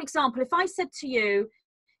 So for example, if I said to you,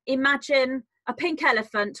 imagine a pink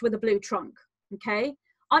elephant with a blue trunk, okay?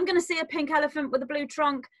 I'm going to see a pink elephant with a blue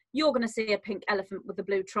trunk. You're going to see a pink elephant with a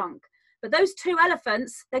blue trunk. But those 2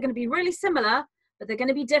 elephants, they're going to be really similar, but they're going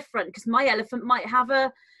to be different, because my elephant might have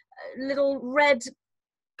a little red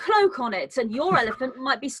cloak on it, and your elephant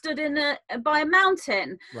might be stood by a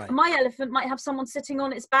mountain. My elephant might have someone sitting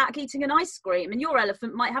on its back eating an ice cream, and your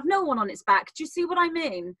elephant might have no one on its back. Do you see what I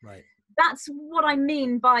mean? That's what I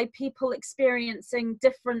mean by people experiencing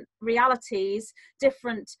different realities,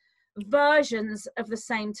 different versions of the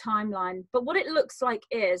same timeline. But what it looks like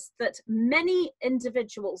is that many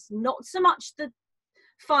individuals, not so much the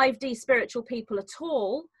 5D spiritual people at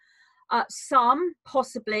all, some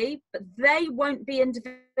possibly, but they won't be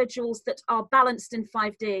individuals that are balanced in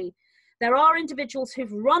 5D. There are individuals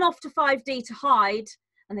who've run off to 5D to hide,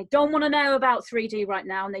 and they don't want to know about 3D right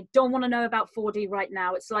now, and they don't want to know about 4D right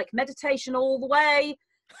now. It's like meditation all the way,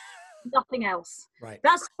 nothing else.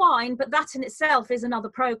 That's fine, but that in itself is another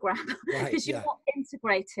program, because you're not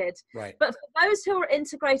integrated. But for those who are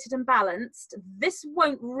integrated and balanced, this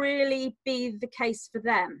won't really be the case for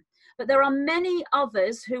them. But there are many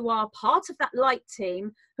others who are part of that light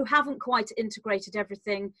team who haven't quite integrated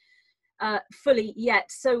everything fully yet.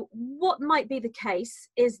 So what might be the case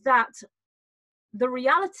is that the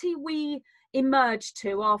reality we emerged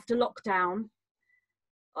to after lockdown,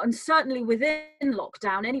 and certainly within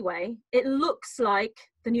lockdown anyway, it looks like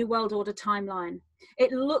the New World Order timeline.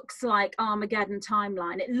 It looks like Armageddon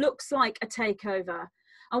timeline. It looks like a takeover.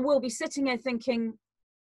 And we'll be sitting here thinking,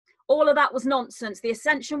 all of that was nonsense. The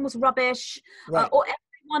ascension was rubbish. Or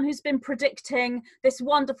everyone who's been predicting this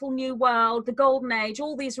wonderful new world, the golden age,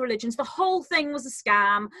 all these religions, the whole thing was a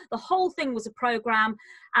scam. The whole thing was a program.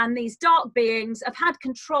 And these dark beings have had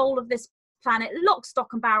control of this planet, lock,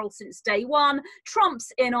 stock and barrel since day one.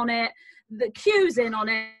 Trump's in on it. The Q's in on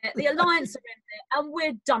it. The Alliance are in it. And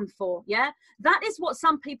we're done for. Yeah. That is what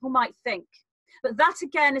some people might think. But that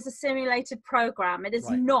again is a simulated program. It is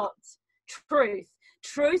not truth.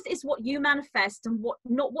 Truth is what you manifest, and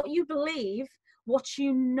not what you believe, what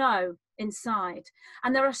you know inside.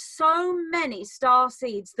 And there are so many star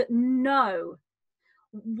seeds that know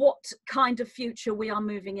what kind of future we are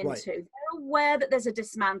moving into. They're aware that there's a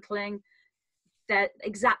dismantling.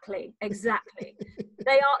 Exactly.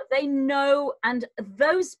 They know, and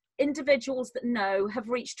those individuals that know have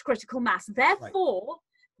reached critical mass. Therefore,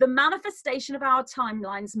 the manifestation of our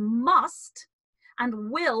timelines must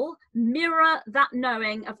and will mirror that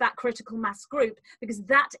knowing of that critical mass group, because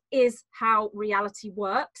that is how reality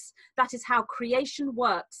works. That is how creation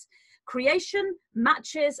works. Creation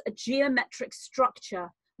matches a geometric structure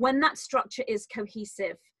when that structure is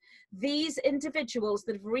cohesive. These individuals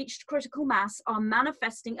that have reached critical mass are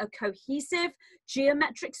manifesting a cohesive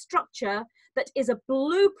geometric structure that is a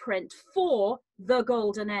blueprint for the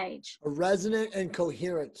golden age. A resonant and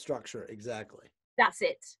coherent structure, exactly. That's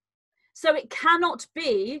it. So it cannot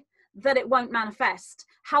be that it won't manifest.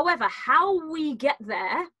 However, how we get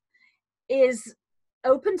there is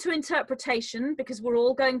open to interpretation, because we're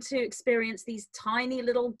all going to experience these tiny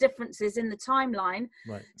little differences in the timeline.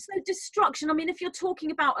 Right. So destruction, I mean, if you're talking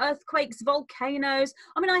about earthquakes, volcanoes,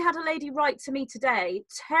 I mean, I had a lady write to me today,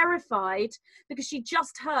 terrified, because she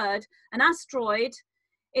just heard an asteroid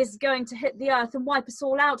is going to hit the earth and wipe us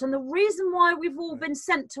all out. And the reason why we've all been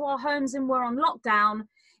sent to our homes and we're on lockdown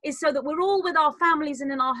is so that we're all with our families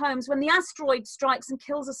and in our homes when the asteroid strikes and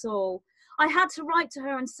kills us all. I had to write to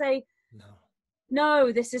her and say,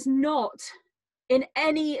 no, this is not in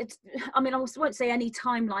any, I mean, I won't say any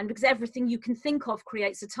timeline, because everything you can think of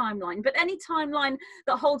creates a timeline, but any timeline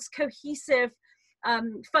that holds cohesive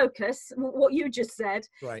focus, what you just said,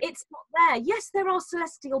 right. It's not there. Yes, there are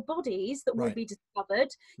celestial bodies that will right. be discovered.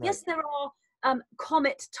 Right. Yes, there are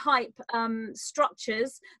comet type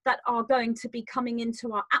structures that are going to be coming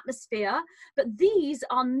into our atmosphere, but these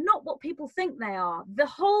are not what people think they are. The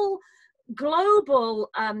whole global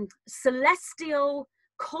celestial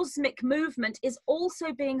cosmic movement is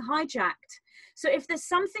also being hijacked. So if there's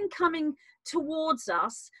something coming towards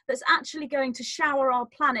us that's actually going to shower our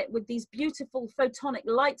planet with these beautiful photonic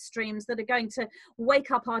light streams that are going to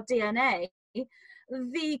wake up our DNA,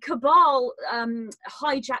 the cabal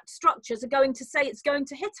hijacked structures are going to say it's going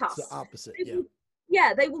to hit us. It's the opposite.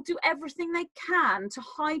 They will do everything they can to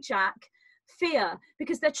hijack fear,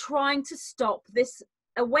 because they're trying to stop this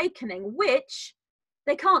awakening, which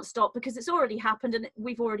they can't stop because it's already happened and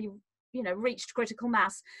we've already reached critical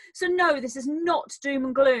mass. So no, this is not doom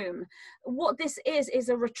and gloom. What this is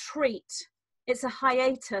a retreat. It's a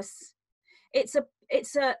hiatus. It's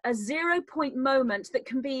a 0 point moment that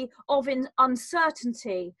can be of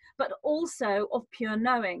uncertainty, but also of pure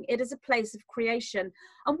knowing. It is a place of creation.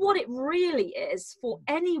 And what it really is for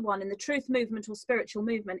anyone in the truth movement or spiritual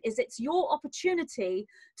movement is it's your opportunity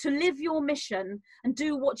to live your mission and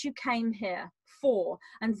do what you came here for.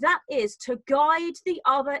 And that is to guide the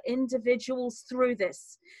other individuals through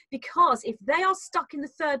this. Because if they are stuck in the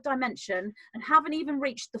third dimension and haven't even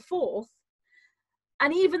reached the fourth,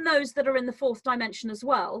 and even those that are in the fourth dimension as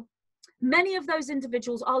well, many of those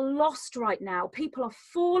individuals are lost right now. People are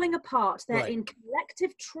falling apart. They're in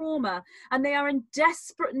collective trauma and they are in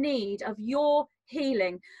desperate need of your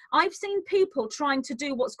healing. I've seen people trying to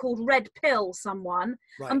do what's called red pill someone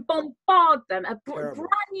and bombard them, a brand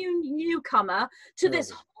new newcomer to this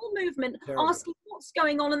whole movement, asking what's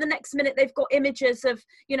going on, and the next minute they've got images of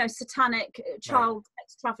satanic child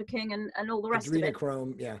sex trafficking and all the rest of it.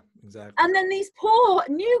 Adrenochrome, yeah, exactly. And then these poor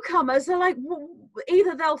newcomers are like,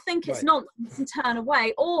 either they'll think it's nonsense and turn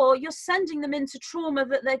away, or you're sending them into trauma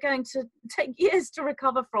that they're going to take years to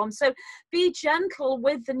recover from. So be gentle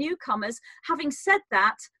with the newcomers. Having said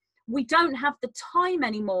that, we don't have the time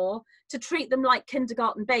anymore to treat them like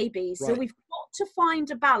kindergarten babies. So we've got to find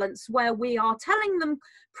a balance where we are telling them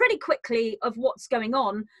pretty quickly of what's going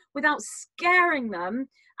on without scaring them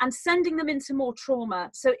and sending them into more trauma.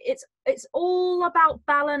 So it's all about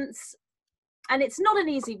balance, and it's not an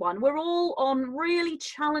easy one. We're all on really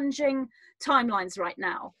challenging timelines right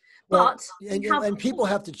now. But and people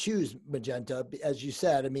have to choose, Magenta, as you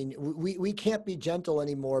said. I mean, we can't be gentle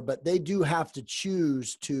anymore, but they do have to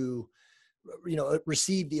choose to,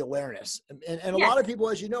 receive the awareness. And a lot of people,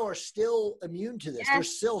 as you know, are still immune to this. They're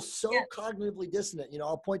still so cognitively dissonant.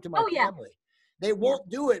 I'll point to my family. They won't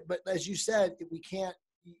do it, but as you said,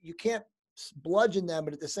 you can't bludgeon them,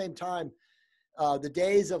 but at the same time, the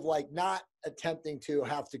days of not attempting to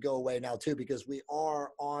have to go away now too, because we are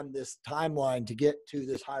on this timeline to get to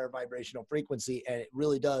this higher vibrational frequency, and it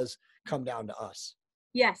really does come down to us.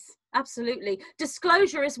 Yes, absolutely.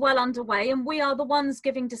 Disclosure is well underway, and we are the ones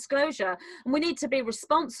giving disclosure, and we need to be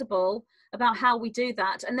responsible about how we do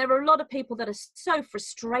that. And there are a lot of people that are so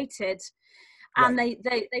frustrated, and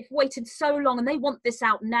they've waited so long, and they want this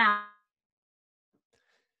out now.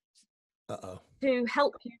 To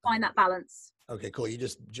help you find that balance. Okay, cool. You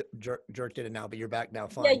just jerked it in now, but you're back now.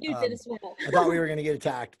 Fine. Yeah, you did as well. I thought we were going to get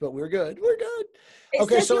attacked, but we're good. We're good.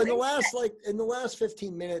 Okay, so in the last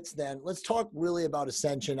 15 minutes, then let's talk really about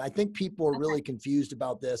ascension. I think people are really confused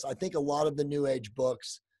about this. I think a lot of the New Age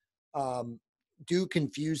books, do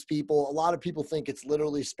confuse people. A lot of people think it's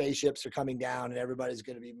literally spaceships are coming down and everybody's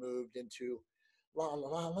going to be moved into la, la,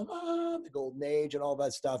 la, la, la, the golden age and all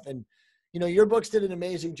that stuff. And, you know, your books did an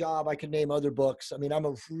amazing job. I could name other books. I mean, I'm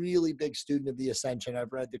a really big student of the Ascension.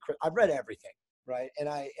 I've read everything, right? And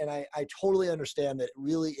I totally understand that it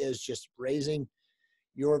really is just raising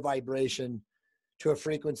your vibration to a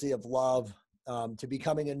frequency of love, to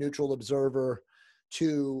becoming a neutral observer,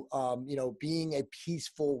 to, you know, being a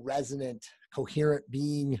peaceful, resonant, coherent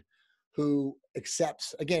being who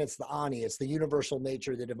accepts, again, it's the Ani, it's the universal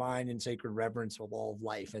nature, the divine and sacred reverence of all of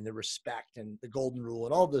life, and the respect and the golden rule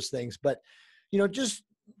and all of those things. But, you know, just,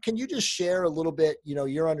 can you just share a little bit, you know,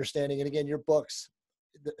 your understanding? And again, your books,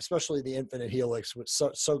 especially the Infinite Helix, was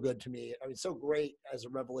so good to me. I mean, so great as a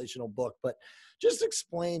revelational book, but just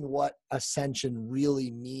explain what ascension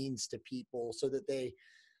really means to people so that they,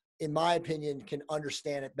 in my opinion, can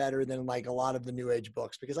understand it better than like a lot of the New Age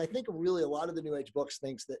books. Because I think really a lot of the New Age books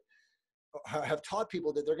thinks that have taught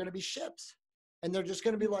people that they're going to be ships and they're just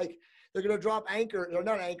going to be like, they're going to drop anchor, or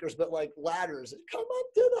not anchors, but like ladders and come up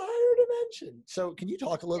to the higher dimension. So can you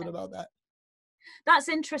talk a little bit about that? That's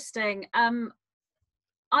interesting.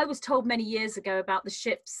 I was told many years ago about the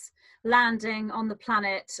ships landing on the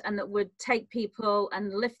planet and that would take people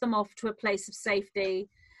and lift them off to a place of safety.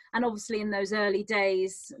 And obviously in those early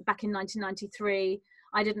days, back in 1993,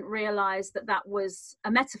 I didn't realize that that was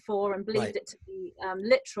a metaphor and believed it to be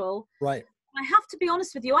literal. Right. I have to be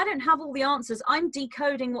honest with you, I don't have all the answers. I'm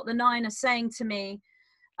decoding what the nine are saying to me,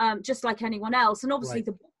 just like anyone else. And obviously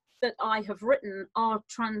the books that I have written are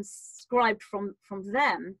transcribed from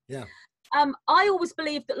them. Yeah. I always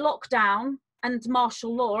believed that lockdown and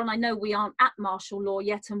martial law, and I know we aren't at martial law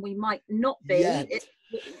yet, and we might not be.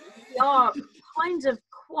 We are kind of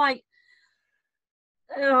quite.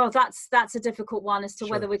 Oh, that's a difficult one as to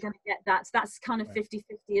whether we're going to get that. That's kind of 50-50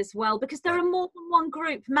 as well, because there are more than one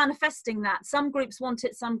group manifesting that. Some groups want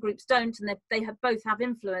it, some groups don't, and they both have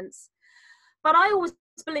influence. But I always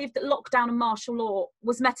believed that lockdown and martial law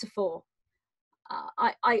was metaphor.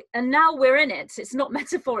 And now we're in it. It's not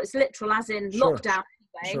metaphor, it's literal, as in lockdown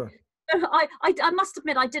anyway. I must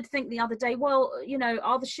admit, I did think the other day, well, you know,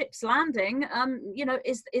 are the ships landing? You know,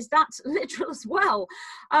 is that literal as well?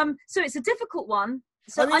 So it's a difficult one.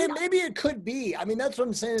 So I mean, maybe it could be. I mean, that's what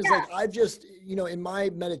I'm saying is like, I've just, you know, in my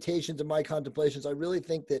meditations and my contemplations, I really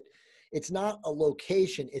think that it's not a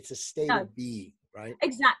location, it's a state of being. Right.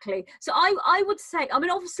 Exactly. So I would say, I mean,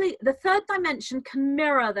 obviously the third dimension can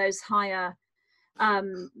mirror those higher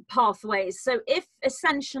pathways. So if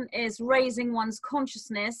ascension is raising one's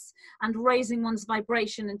consciousness and raising one's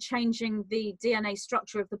vibration and changing the DNA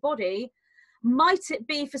structure of the body, might it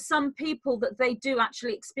be for some people that they do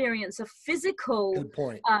actually experience a physical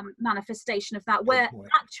manifestation of that, where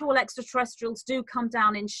actual extraterrestrials do come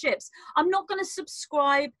down in ships? I'm not going to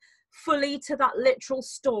subscribe fully to that literal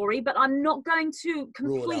story, but I'm not going to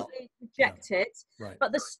completely reject it.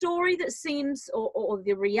 But the story that seems, or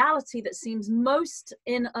the reality that seems most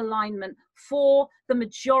in alignment for the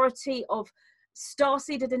majority of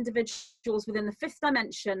star-seeded individuals within the fifth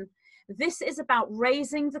dimension, this is about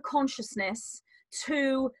raising the consciousness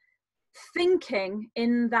to thinking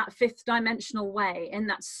in that fifth dimensional way, in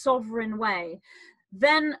that sovereign way.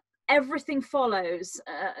 Then everything follows,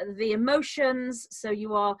 the emotions. So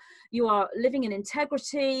you are living in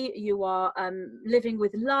integrity, you are living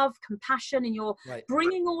with love, compassion, and you're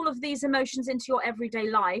bringing all of these emotions into your everyday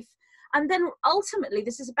life. And then ultimately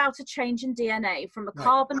this is about a change in DNA from a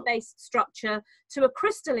carbon-based structure to a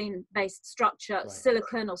crystalline-based structure,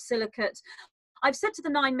 silicon or silicate. I've said to the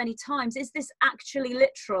nine many times, is this actually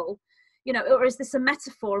literal, you know, or is this a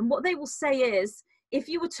metaphor? And what they will say is, if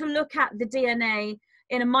you were to look at the DNA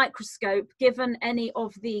in a microscope, given any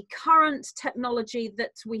of the current technology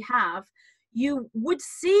that we have, you would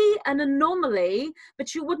see an anomaly,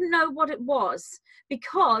 but you wouldn't know what it was,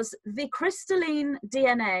 because the crystalline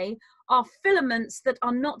DNA are filaments that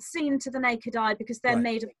are not seen to the naked eye because they're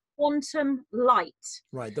made of quantum light.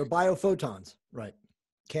 Right, they're biophotons, right.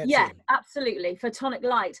 Can't see them. Absolutely, photonic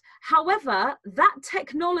light. However, that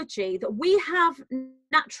technology that we have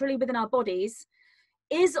naturally within our bodies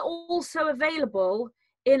is also available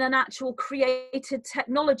in an actual created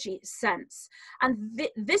technology sense. And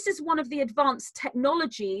this is one of the advanced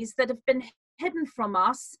technologies that have been hidden from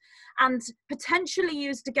us and potentially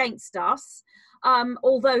used against us.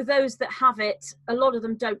 Although those that have it, a lot of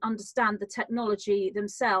them don't understand the technology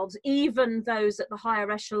themselves, even those at the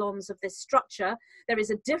higher echelons of this structure. There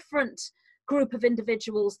is a different group of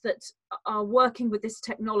individuals that are working with this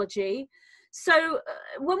technology. So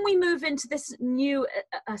when we move into this new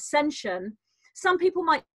ascension, Some people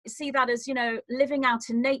might see that as, you know, living out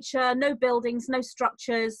in nature, no buildings, no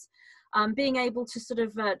structures, being able to sort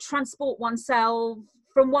of transport oneself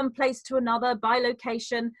from one place to another by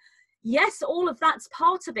location. Yes, all of that's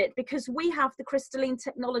part of it, because we have the crystalline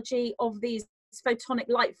technology of these photonic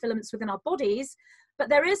light filaments within our bodies, but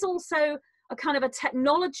there is also a kind of a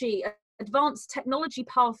technology, advanced technology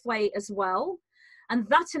pathway as well. And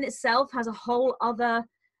that in itself has a whole other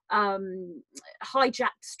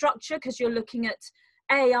hijacked structure, because you're looking at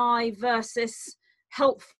AI versus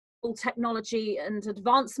helpful technology and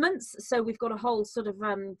advancements. So we've got a whole sort of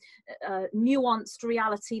nuanced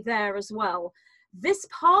reality there as well. This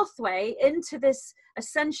pathway into this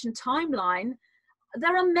ascension timeline,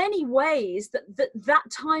 there are many ways that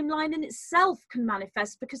timeline in itself can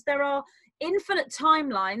manifest, because there are infinite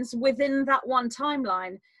timelines within that one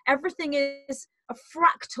timeline. Everything is a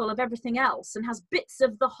fractal of everything else and has bits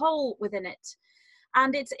of the whole within it.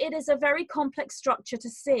 And it is a very complex structure to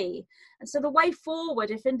see. And so the way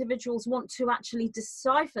forward, if individuals want to actually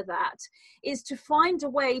decipher that, is to find a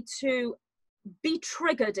way to be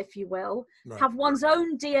triggered, if you will, right, have one's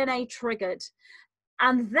own DNA triggered,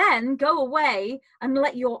 and then go away and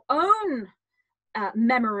let your own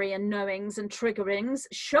memory and knowings and triggerings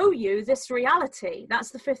show you this reality.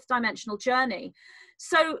 That's the fifth dimensional journey.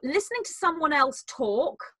 So listening to someone else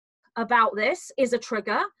talk about this is a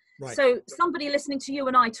trigger. Right. So somebody listening to you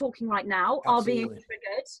and I talking right now are being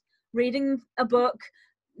triggered, reading a book,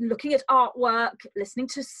 looking at artwork, listening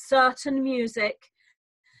to certain music.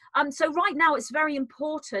 So right now it's very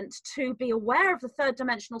important to be aware of the third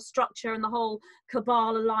dimensional structure and the whole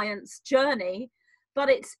Cabal Alliance journey, but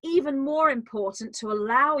it's even more important to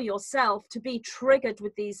allow yourself to be triggered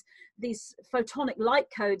with these photonic light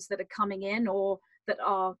codes that are coming in or that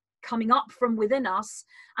are coming up from within us,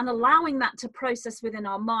 and allowing that to process within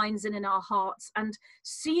our minds and in our hearts and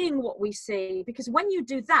seeing what we see. Because when you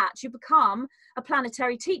do that, you become a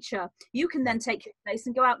planetary teacher. You can then take your place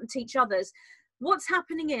and go out and teach others. What's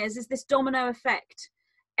happening is this domino effect.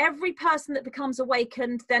 Every person that becomes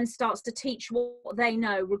awakened then starts to teach what they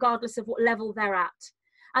know, regardless of what level they're at.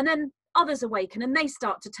 And then others awaken and they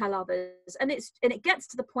start to tell others. And it gets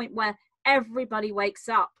to the point where everybody wakes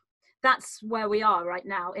up. That's where we are right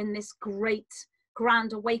now, in this great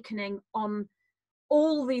grand awakening on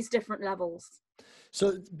all these different levels.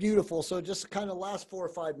 So beautiful. So just kind of last 4 or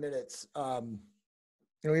 5 minutes,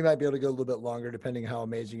 we might be able to go a little bit longer depending how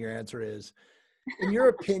amazing your answer is. In your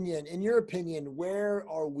opinion, where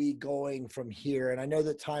are we going from here? And I know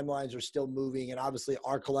that timelines are still moving, and obviously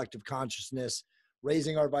our collective consciousness,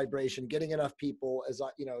 raising our vibration, getting enough people, as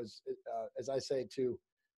I say, to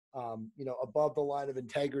above the line of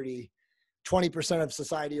integrity, 20% of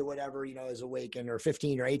society or whatever, is awakened, or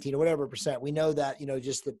 15 or 18 or whatever percent. We know that,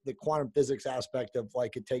 just the quantum physics aspect of,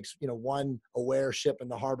 like, it takes, one aware ship in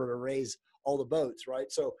the harbor to raise all the boats,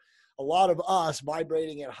 right? So a lot of us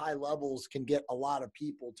vibrating at high levels can get a lot of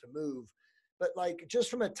people to move. But, like, just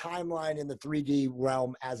from a timeline in the 3D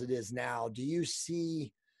realm as it is now, do you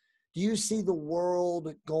see the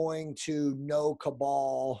world going to no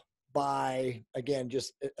cabal by, again,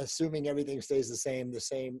 just assuming everything stays the same,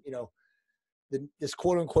 this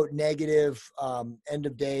quote unquote negative end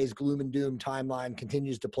of days, gloom and doom timeline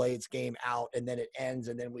continues to play its game out, and then it ends,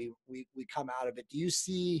 and then we come out of it? Do you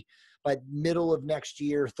see by middle of next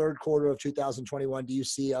year, third quarter of 2021, do you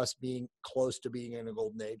see us being close to being in a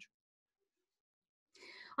golden age?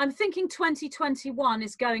 I'm thinking 2021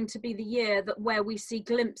 is going to be the year where we see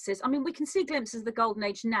glimpses. I mean, we can see glimpses of the golden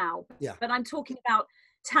age now, but I'm talking about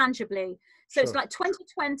tangibly. So It's like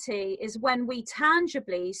 2020 is when we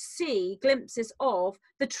tangibly see glimpses of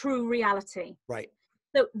the true reality. Right.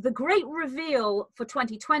 So the great reveal for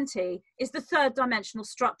 2020 is the third dimensional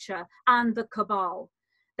structure and the cabal.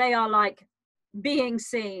 They are like being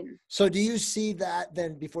seen. So do you see that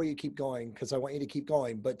then, before you keep going, because I want you to keep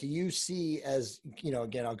going, but do you see, as,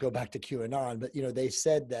 again, I'll go back to QAnon, but, they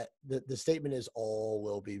said that the statement is all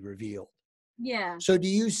will be revealed. Yeah. So do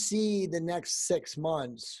you see the next 6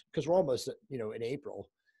 months, because we're almost, in April,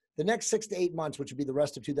 the next 6 to 8 months, which would be the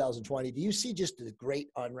rest of 2020, do you see just a great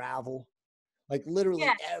unravel? Like literally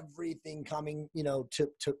everything coming, to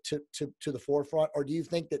the forefront? Or do you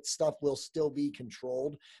think that stuff will still be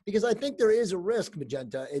controlled? Because I think there is a risk,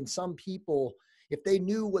 Magenta, in some people, if they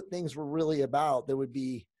knew what things were really about, there would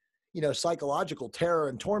be, psychological terror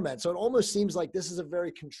and torment. So it almost seems like this is a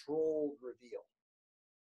very controlled reveal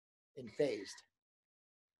and phased.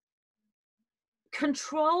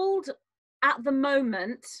 Controlled at the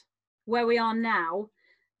moment where we are now.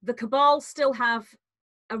 The cabal still have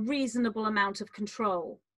a reasonable amount of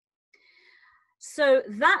control. So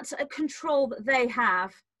that control that they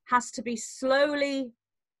have has to be slowly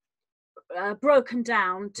broken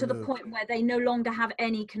down to the Removed. point where they no longer have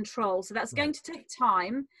any control. So that's Right. going to take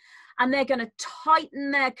time, and they're going to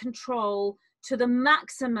tighten their control to the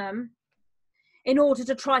maximum in order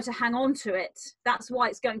to try to hang on to it. That's why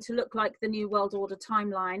it's going to look like the New World Order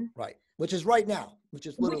timeline. Right. Which is right now, which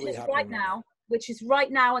is literally happening right now, which is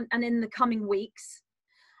right now and in the coming weeks.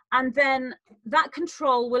 And then that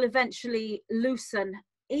control will eventually loosen.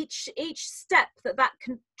 Each step that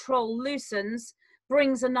control loosens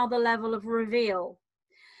brings another level of reveal.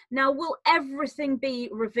 Now, will everything be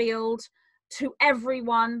revealed to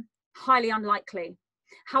everyone? Highly unlikely.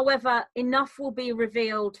 However, enough will be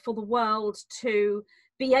revealed for the world to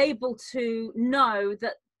be able to know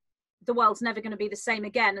that the world's never going to be the same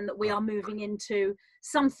again, and that we are moving into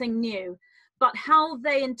something new. But how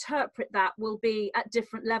they interpret that will be at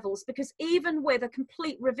different levels, because even with a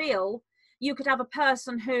complete reveal, you could have a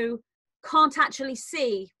person who can't actually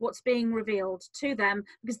see what's being revealed to them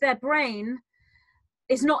because their brain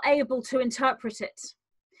is not able to interpret it.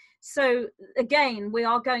 So again,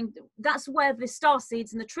 that's where the star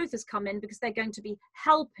seeds and the truthers come in, because they're going to be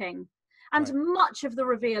helping. And much of the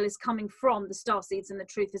reveal is coming from the star seeds and the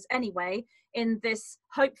truthers anyway, in this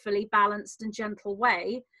hopefully balanced and gentle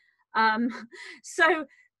way. So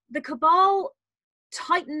the Cabal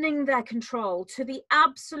tightening their control to the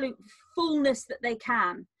absolute fullness that they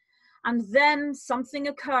can, and then something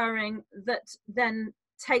occurring that then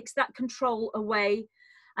takes that control away,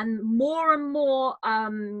 and more,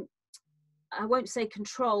 I won't say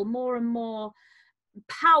control, more and more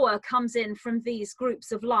power comes in from these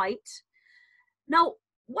groups of light. Now,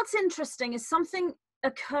 what's interesting is something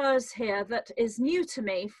occurs here that is new to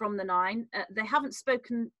me from the Nine. They haven't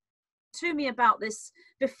spoken to me about this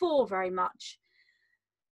before very much.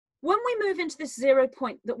 When we move into this 0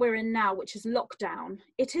 point that we're in now, which is lockdown,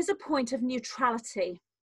 it is a point of neutrality.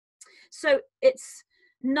 So it's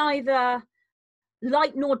neither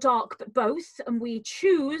light nor dark, but both, and we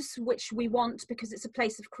choose which we want because it's a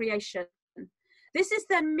place of creation. This is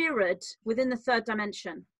then mirrored within the third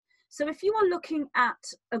dimension. So if you are looking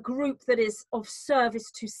at a group that is of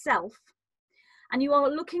service to self, and you are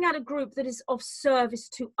looking at a group that is of service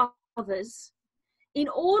to others, in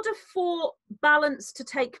order for balance to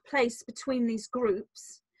take place between these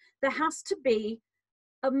groups, there has to be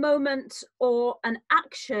a moment or an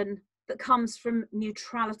action that comes from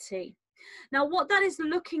neutrality. Now, what that is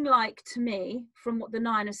looking like to me, from what the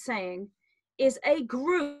Nine are saying, is a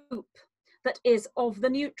group that is of the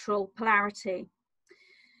neutral polarity.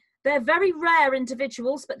 They're very rare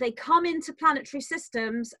individuals, but they come into planetary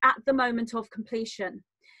systems at the moment of completion.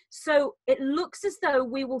 So it looks as though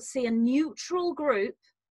we will see a neutral group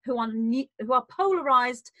who are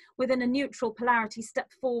polarized within a neutral polarity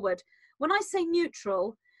step forward. When I say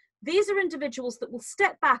neutral, these are individuals that will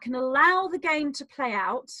step back and allow the game to play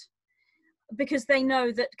out, because they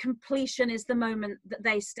know that completion is the moment that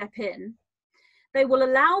they step in. They will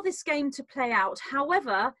allow this game to play out.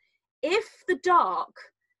 However, if the dark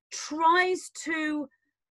tries to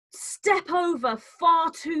step over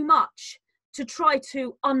far too much to try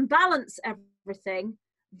to unbalance everything,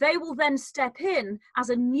 they will then step in as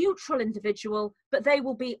a neutral individual, but they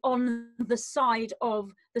will be on the side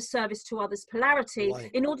of the service to others polarity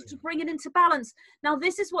in order to bring it into balance. Now,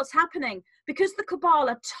 this is what's happening because the Cabal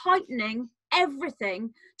are tightening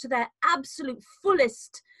everything to their absolute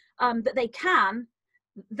fullest that they can.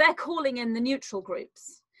 They're calling in the neutral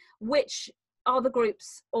groups, which are the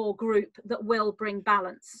groups or group that will bring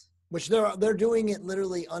balance. Which they're doing it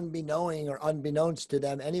literally unbeknownst to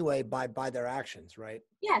them anyway by their actions, right?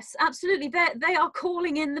 Yes, absolutely. They are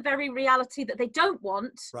calling in the very reality that they don't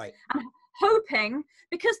want, right? And hoping,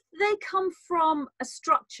 because they come from a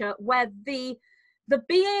structure where the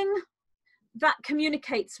being that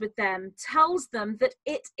communicates with them tells them that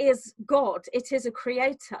it is God, it is a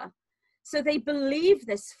creator. So they believe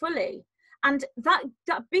this fully, and that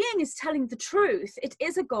being is telling the truth. It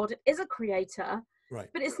is a God, it is a creator. Right.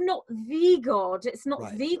 But it's not the God, it's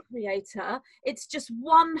not the creator, it's just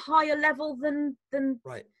one higher level than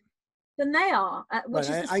they are. Which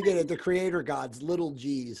is I get it, the creator gods, little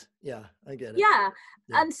g's. Yeah, I get it. Yeah.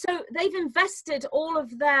 And so they've invested all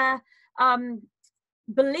of their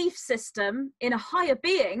belief system in a higher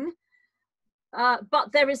being,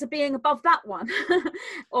 but there is a being above that one.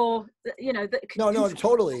 Or, you know.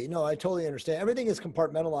 Totally. No, I totally understand. Everything is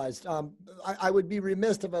compartmentalized. I would be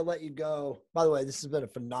remiss if I let you go. By the way, this has been a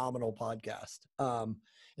phenomenal podcast. And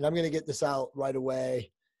I'm going to get this out right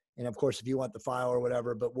away. And of course, if you want the file or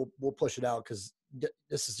whatever, but we'll push it out because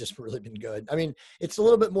this has just really been good. I mean, it's a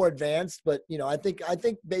little bit more advanced, but I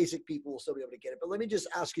think basic people will still be able to get it. But let me just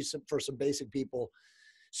ask you for some basic people.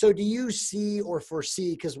 So do you see or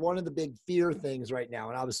foresee, because one of the big fear things right now,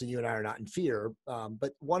 and obviously you and I are not in fear,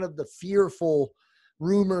 but one of the fearful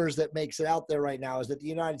rumors that makes it out there right now is that the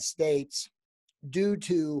United States, due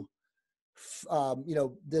to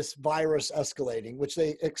this virus escalating, which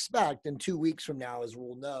they expect in 2 weeks from now, is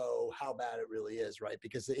we'll know how bad it really is, right?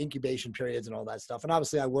 Because the incubation periods and all that stuff. And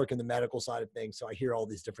obviously I work in the medical side of things, so I hear all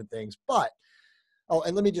these different things. But, oh,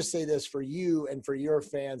 and let me just say this for you and for your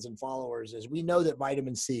fans and followers is we know that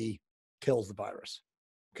vitamin C kills the virus.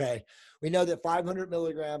 Okay. We know that 500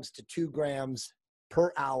 milligrams to 2 grams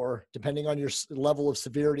per hour, depending on your level of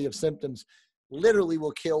severity of symptoms, literally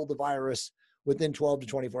will kill the virus within 12 to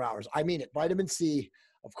 24 hours. I mean it. Vitamin C,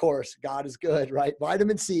 of course, God is good, right?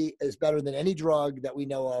 Vitamin C is better than any drug that we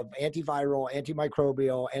know of, antiviral,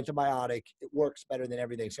 antimicrobial, antibiotic. It works better than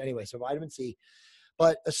everything. So anyway, so vitamin C.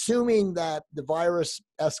 But assuming that the virus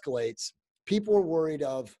escalates, people are worried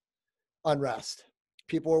of unrest.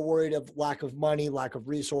 People are worried of lack of money, lack of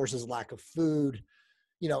resources, lack of food.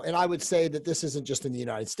 And I would say that this isn't just in the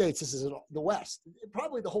United States. This is in the West,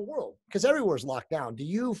 probably the whole world, because everywhere's locked down. Do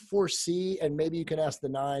you foresee, and maybe you can ask the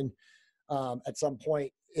 9 at some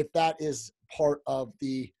point, if that is part of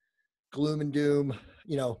the gloom and doom,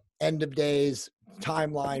 end of days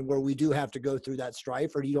timeline where we do have to go through that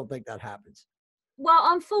strife, or do you don't think that happens?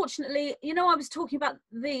 Well, unfortunately, I was talking about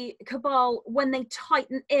the cabal when they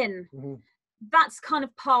tighten in. Mm-hmm. That's kind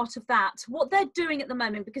of part of that. What they're doing at the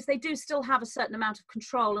moment, because they do still have a certain amount of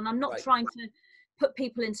control, and I'm not trying to put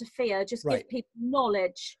people into fear, just give people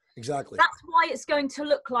knowledge. Exactly. That's why it's going to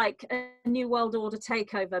look like a New World Order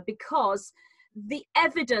takeover, because the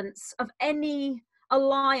evidence of any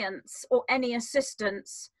alliance or any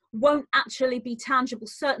assistance won't actually be tangible,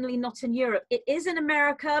 certainly not in Europe. It is in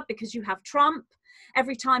America because you have Trump.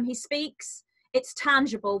 Every time he speaks, it's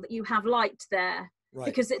tangible that you have light there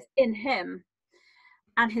because it's in him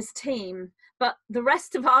and his team. But the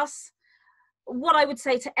rest of us, what I would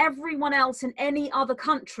say to everyone else in any other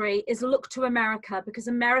country is look to America, because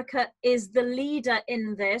America is the leader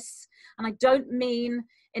in this. And I don't mean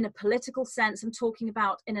in a political sense, I'm talking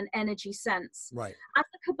about in an energy sense. Right. As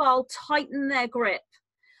the cabal tighten their grip,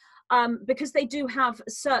 because they do have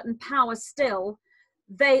certain power still,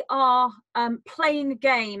 they are playing a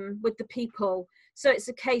game with the people. So it's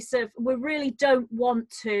a case of, we really don't want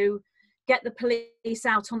to get the police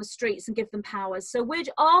out on the streets and give them powers. So we're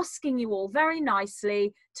asking you all very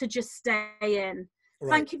nicely to just stay in.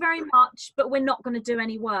 Right. Thank you very much, but we're not going to do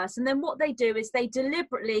any worse. And then what they do is they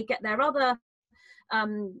deliberately get their other,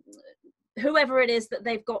 whoever it is that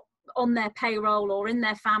they've got on their payroll or in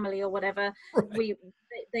their family or whatever,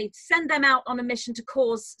 they send them out on a mission to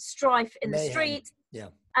cause strife in the street. Yeah.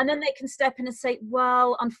 And then they can step in and say,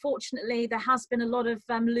 well, unfortunately, there has been a lot of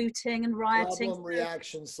looting and rioting. Problem,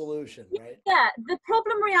 reaction, solution, right? Yeah, the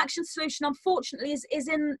problem, reaction, solution, unfortunately, is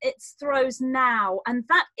in its throes now. And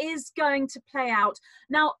that is going to play out.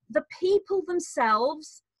 Now, the people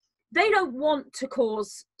themselves, they don't want to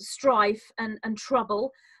cause strife and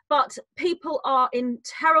trouble, but people are in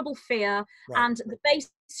terrible fear, and the base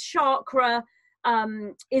chakra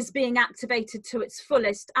is being activated to its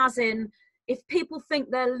fullest, as in, if people think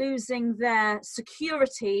they're losing their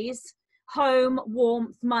securities, home,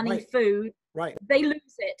 warmth, money, food, they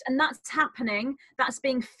lose it. And that's happening. That's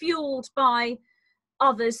being fueled by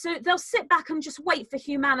others. So they'll sit back and just wait for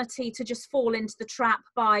humanity to just fall into the trap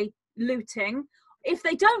by looting. If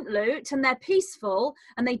they don't loot and they're peaceful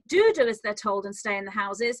and they do as they're told and stay in the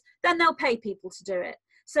houses, then they'll pay people to do it.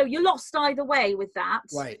 So you're lost either way with that.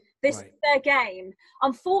 This is their game.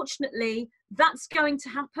 Unfortunately, that's going to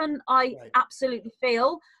happen, I absolutely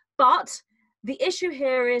feel. But the issue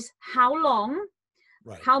here is how long,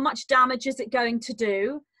 how much damage is it going to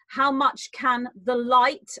do, how much can the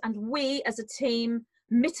light and we as a team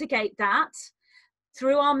mitigate that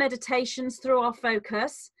through our meditations, through our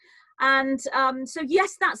focus. And so,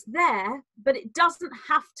 yes, that's there, but it doesn't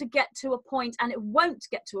have to get to a point, and it won't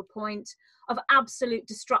get to a point of absolute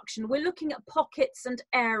destruction. We're looking at pockets and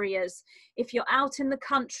areas. If you're out in the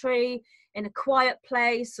country, in a quiet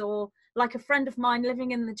place, or like a friend of mine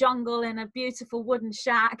living in the jungle in a beautiful wooden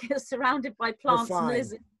shack surrounded by plants and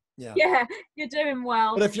lizards. Yeah, you're doing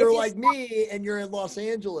well. But if you're like me and you're in Los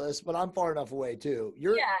Angeles, but I'm far enough away too,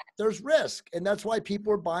 there's risk. And that's why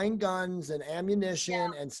people are buying guns and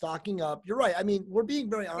ammunition and stocking up. You're right. I mean, we're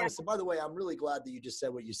being very honest. And by the way, I'm really glad that you just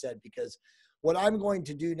said what you said, because what I'm going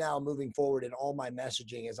to do now moving forward in all my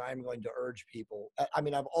messaging is I'm going to urge people. I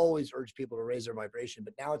mean, I've always urged people to raise their vibration,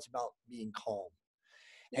 but now it's about being calm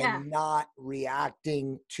and not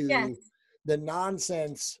reacting to the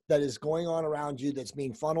nonsense that is going on around you that's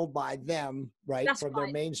being funneled by them, right, That's from right.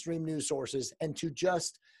 their mainstream news sources, and to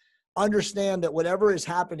just understand that whatever is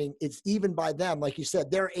happening, it's even by them. Like you said,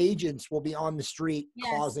 their agents will be on the street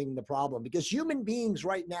causing the problem, because human beings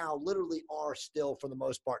right now literally are still, for the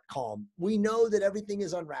most part, calm. We know that everything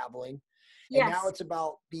is unraveling. And now it's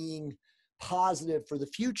about being positive for the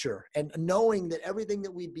future and knowing that everything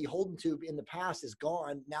that we'd beholden to in the past is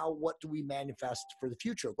gone. Now, what do we manifest for the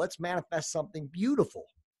future? Let's manifest something beautiful.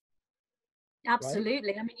 Absolutely.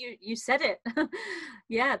 Right? I mean, you said it.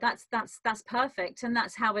 Yeah, that's perfect. And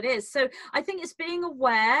that's how it is. So I think it's being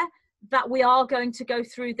aware that we are going to go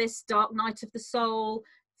through this dark night of the soul,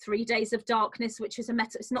 3 days of darkness, which is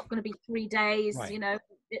it's not going to be 3 days, right. You know,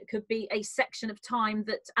 it could be a section of time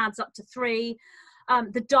that adds up to 3.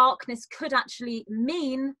 The darkness could actually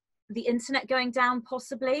mean the internet going down,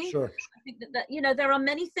 possibly. Sure. I think that, you know, there are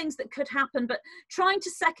many things that could happen, but trying to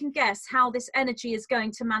second guess how this energy is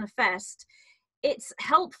going to manifest, it's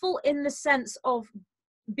helpful in the sense of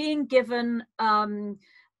being given a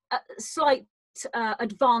slight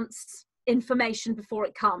advance information before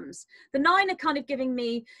it comes. The 9 are kind of giving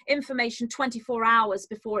me information 24 hours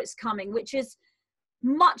before it's coming, which is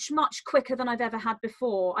much quicker than I've ever had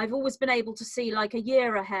before. I've always been able to see like a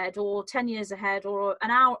year ahead or 10 years ahead or an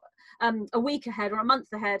hour, a week ahead or a month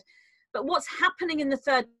ahead. But what's happening in the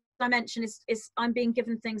third dimension is I'm being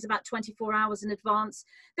given things about 24 hours in advance.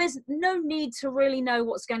 There's no need to really know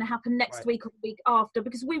what's going to happen next week or the week after,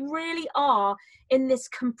 because we really are in this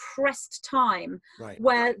compressed time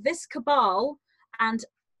where this cabal, and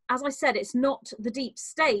as I said, it's not the deep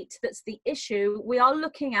state that's the issue. We are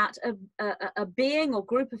looking at a being or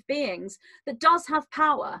group of beings that does have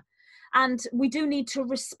power, and we do need to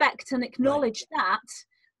respect and acknowledge that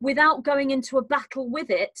without going into a battle with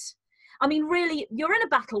it. I mean, really, you're in a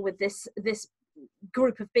battle with this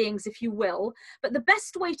group of beings, if you will. But the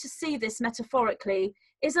best way to see this metaphorically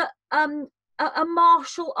is a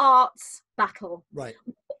martial arts battle,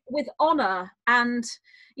 with honor and,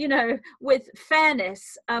 you know, with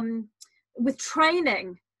fairness, with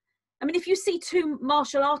training. I mean, if you see 2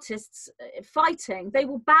 martial artists fighting, they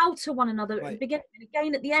will bow to one another at the beginning and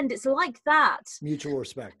again at the end. It's like that. Mutual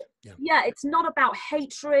respect. Yeah, it's not about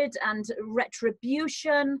hatred and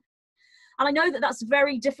retribution. And I know that that's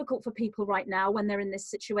very difficult for people right now when they're in this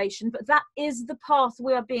situation, but that is the path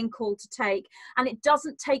we are being called to take. And it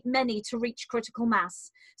doesn't take many to reach critical mass.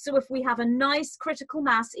 So if we have a nice critical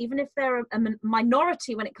mass, even if they're a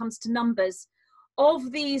minority when it comes to numbers,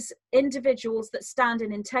 of these individuals that stand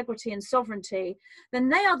in integrity and sovereignty, then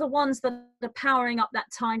they are the ones that are powering up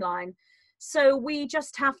that timeline. So we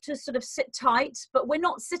just have to sort of sit tight, but we're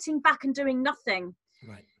not sitting back and doing nothing.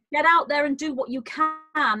 Get out there and do what you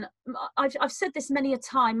can. I've said this many a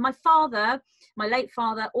time. My father, my late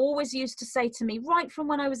father, always used to say to me, right from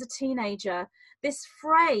when I was a teenager, this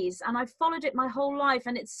phrase, and I've followed it my whole life,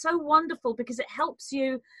 and it's so wonderful because it helps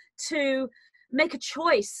you to make a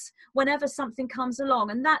choice whenever something comes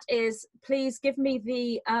along, and that is, please give me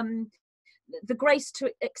the grace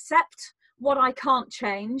to accept what I can't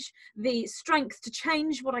change, the strength to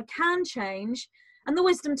change what I can change, and the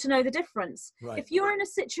wisdom to know the difference. If you're in a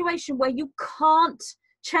situation where you can't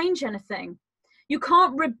change anything, you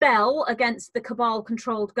can't rebel against the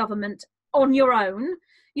cabal-controlled government on your own.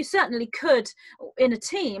 You certainly could in a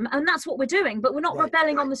team, and that's what we're doing, but we're not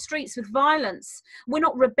rebelling on the streets with violence. We're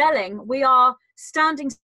not rebelling. We are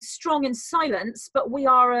standing strong in silence, but we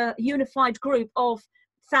are a unified group of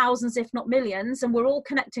thousands, if not millions, and we're all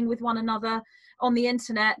connecting with one another on the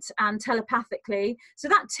internet and telepathically. So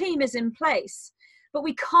that team is in place. But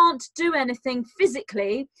we can't do anything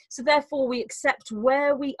physically, so therefore we accept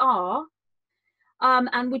where we are,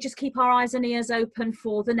 and we just keep our eyes and ears open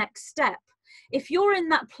for the next step. If you're in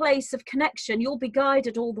that place of connection, you'll be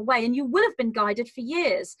guided all the way, and you will have been guided for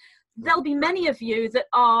years. There'll be many of you that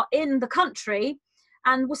are in the country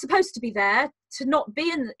and were supposed to be there to not be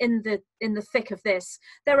in the thick of this.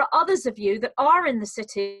 There are others of you that are in the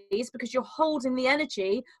cities because you're holding the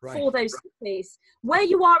energy for those cities. Where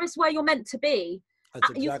you are is where you're meant to be. That's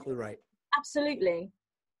exactly right. Absolutely.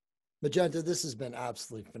 Magenta, this has been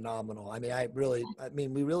absolutely phenomenal. I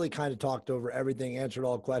mean, we really kind of talked over everything, answered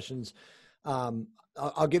all questions.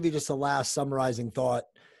 I'll give you just a last summarizing thought.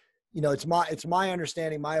 You know, it's my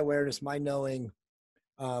understanding, my awareness, my knowing,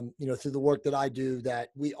 you know, through the work that I do,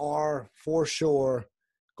 that we are for sure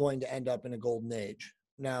going to end up in a golden age.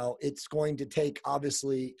 Now, it's going to take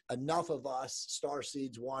obviously enough of us,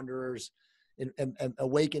 starseeds, wanderers, and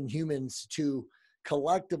awakened humans to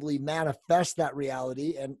collectively manifest that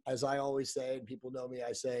reality. And as I always say, and people know me,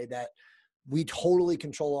 I say that we totally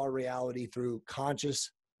control our reality through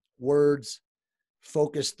conscious words,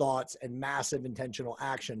 focused thoughts, and massive intentional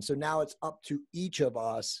action. So now it's up to each of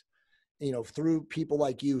us, you know, through people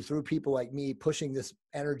like you, through people like me, pushing this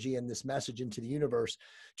energy and this message into the universe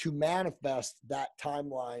to manifest that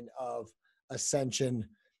timeline of ascension,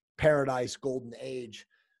 paradise, golden age.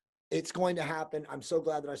 It's going to happen. I'm so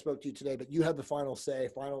glad that I spoke to you today, but you have the final say,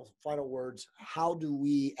 final words. How do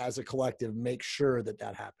we as a collective make sure that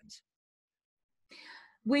that happens?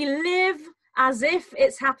 We live as if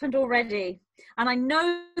it's happened already. And I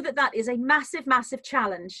know that that is a massive, massive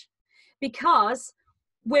challenge, because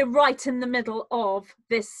we're right in the middle of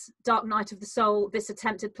this dark night of the soul, this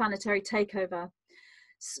attempted planetary takeover.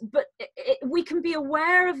 But we can be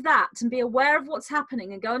aware of that and be aware of what's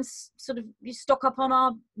happening and go and sort of stock up on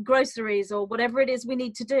our groceries or whatever it is we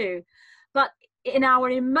need to do. But in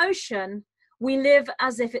our emotion, we live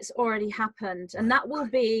as if it's already happened. And that will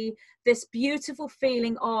be this beautiful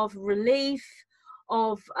feeling of relief,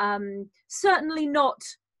 of certainly not,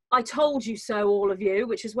 I told you so, all of you,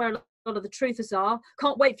 which is where a lot of the truthers are.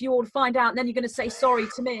 Can't wait for you all to find out, and then you're going to say sorry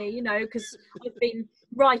to me, you know, because I've been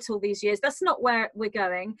right all these years. That's not where we're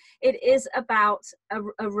going. It is about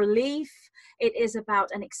a relief. It is about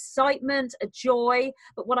an excitement, a joy.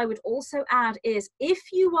 But what I would also add is, if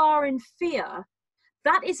you are in fear,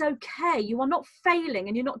 that is okay. You are not failing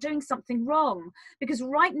and you're not doing something wrong, because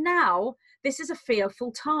right now, this is a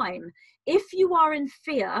fearful time. If you are in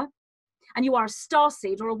fear and you are a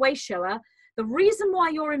starseed or a way shower, the reason why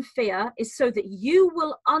you're in fear is so that you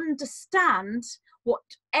will understand what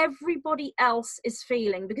everybody else is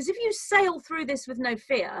feeling. Because if you sail through this with no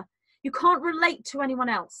fear, you can't relate to anyone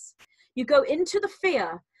else. You go into the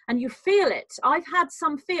fear and you feel it. I've had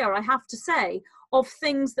some fear, I have to say, of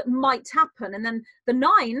things that might happen. And then the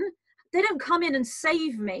 9, they don't come in and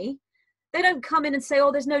save me. They don't come in and say,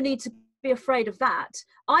 oh, there's no need to be afraid of that.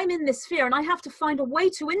 I'm in this fear and I have to find a way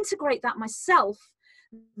to integrate that myself.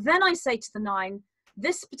 Then I say to the 9,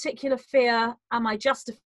 this particular fear, am I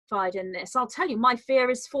justified in this? I'll tell you, my fear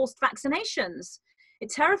is forced vaccinations. It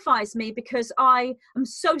terrifies me because I am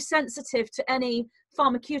so sensitive to any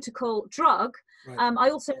pharmaceutical drug. Right. I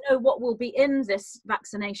also know what will be in this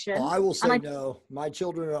vaccination. I will say no. My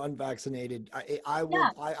children are unvaccinated. I will. Yeah.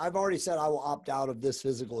 I've already said I will opt out of this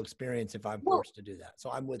physical experience if I'm forced to do that.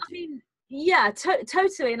 So I'm with you. Yeah,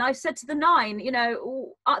 totally. And I've said to the 9, you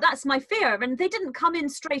know, that's my fear. And they didn't come in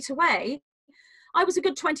straight away. I was a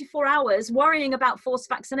good 24 hours worrying about forced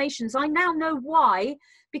vaccinations. I now know why,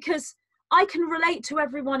 because I can relate to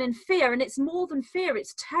everyone in fear, and it's more than fear,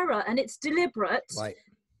 it's terror, and it's deliberate. Right.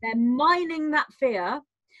 They're mining that fear.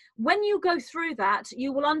 When you go through that,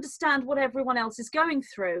 you will understand what everyone else is going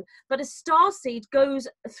through. But a starseed goes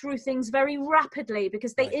through things very rapidly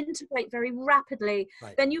because they integrate very rapidly.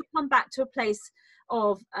 Right. Then you come back to a place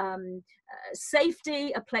of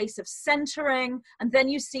safety, a place of centering, and then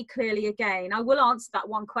you see clearly again. I will answer that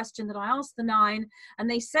one question that I asked the 9, and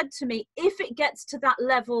they said to me, if it gets to that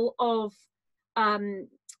level of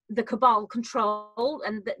the cabal control,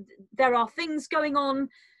 and there are things going on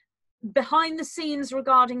behind the scenes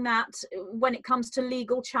regarding that when it comes to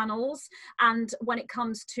legal channels and when it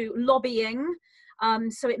comes to lobbying,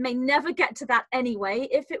 so it may never get to that anyway.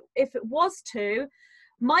 If it was to,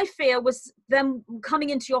 my fear was them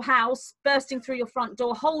coming into your house, bursting through your front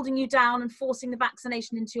door, holding you down and forcing the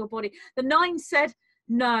vaccination into your body. The 9 said,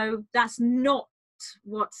 no, that's not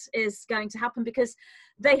what is going to happen, because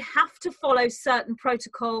they have to follow certain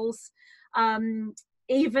protocols.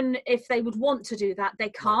 Even if they would want to do that, they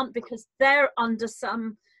can't, because they're under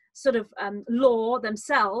some sort of law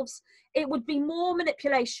themselves. It would be more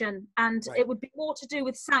manipulation, and it would be more to do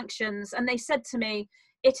with sanctions. And they said to me,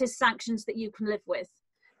 it is sanctions that you can live with.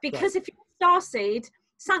 Because if you're a starseed,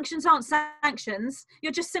 sanctions aren't sanctions.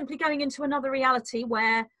 You're just simply going into another reality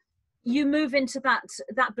where you move into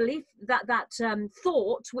that belief, that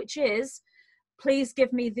thought, which is, please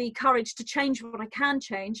give me the courage to change what I can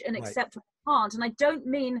change and accept what I can't. And I don't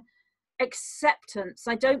mean acceptance.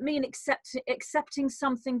 I don't mean accepting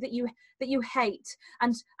something that you hate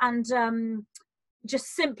and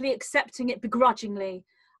just simply accepting it begrudgingly.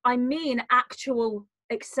 I mean actual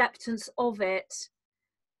acceptance of it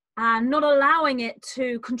and not allowing it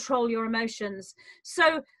to control your emotions.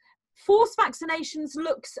 So forced vaccinations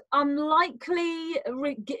looks unlikely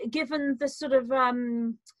given the sort of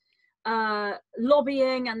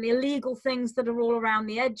lobbying and the illegal things that are all around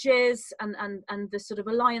the edges, and the sort of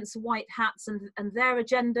alliance of white hats and their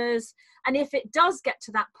agendas. And if it does get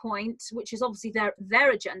to that point, which is obviously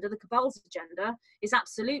their agenda, the cabal's agenda is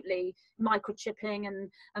absolutely microchipping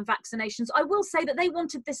and vaccinations. I will say that they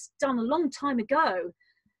wanted this done a long time ago.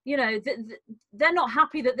 You know, they're not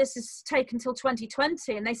happy that this is taken till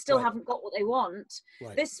 2020 and they still Right. haven't got what they want.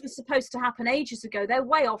 Right. This was supposed to happen ages ago. They're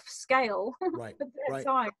way off scale. Right. At their Right.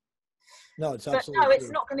 time. No, it's But absolutely no, it's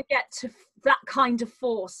true. not going to get to that kind of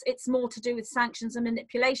force. It's more to do with sanctions and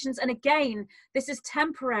manipulations. And again, this is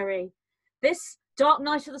temporary. This Dark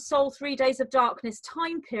Night of the Soul, 3 Days of Darkness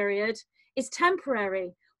time period is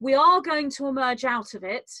temporary. We are going to emerge out of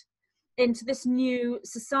it into this new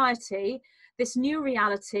society, this new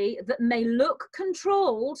reality that may look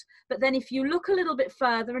controlled, but then if you look a little bit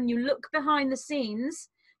further and you look behind the scenes,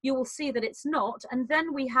 you will see that it's not. And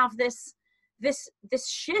then we have this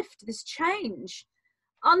shift, this change,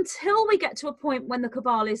 until we get to a point when the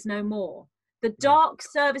cabal is no more. The dark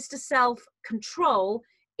service to self control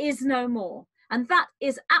is no more. And that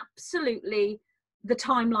is absolutely the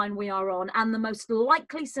timeline we are on and the most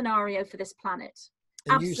likely scenario for this planet.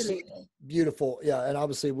 And Absolutely. you see, beautiful. Yeah. And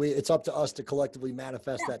obviously it's up to us to collectively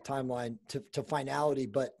manifest that timeline to finality.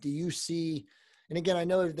 But do you see, and again, I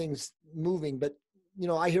know everything's moving, but you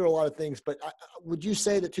know, I hear a lot of things, but would you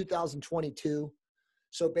say that 2022,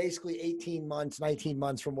 so basically 18 months, 19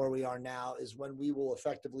 months from where we are now, is when we will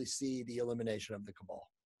effectively see the elimination of the cabal?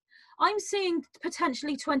 I'm seeing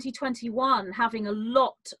potentially 2021 having a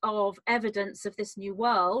lot of evidence of this new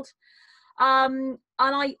world. And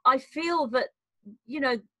I feel that, you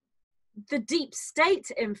know, the deep state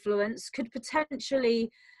influence could potentially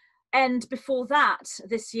end before that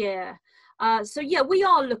this year. So yeah, we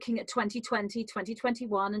are looking at 2020,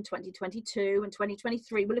 2021 and 2022 and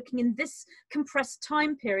 2023. We're looking in this compressed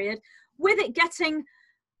time period, with it getting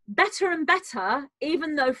better and better,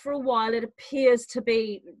 even though for a while it appears to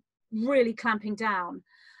be really clamping down.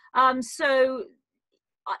 So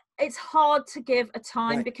it's hard to give a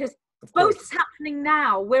time because both is happening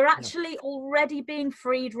now. We're actually already being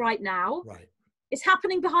freed right now. Right. It's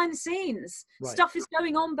happening behind the scenes. Right. Stuff is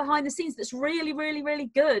going on behind the scenes that's really, really, really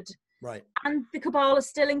good. Right. And the cabal is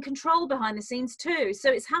still in control behind the scenes too. So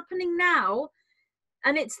it's happening now.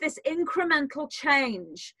 And it's this incremental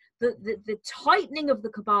change, the tightening of the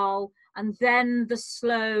cabal and then the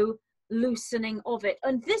slow loosening of it.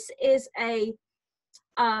 And this is a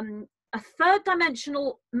third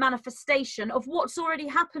dimensional manifestation of what's already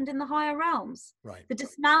happened in the higher realms. Right. The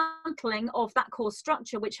dismantling of that core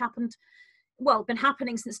structure, which happened, well, been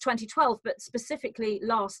happening since 2012, but specifically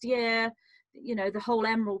last year, you know, the whole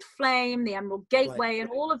Emerald Flame, the Emerald Gateway, and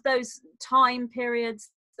all of those time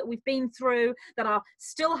periods that we've been through that are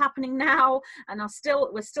still happening now and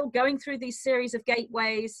we're still going through these series of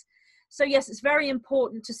gateways. So yes, it's very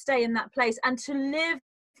important to stay in that place and to live,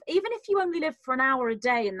 even if you only live for an hour a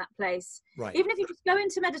day in that place, even if you just go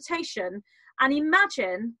into meditation and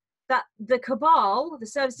imagine that the cabal, the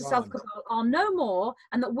service to self cabal, are no more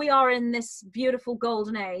and that we are in this beautiful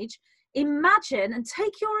golden age. Imagine and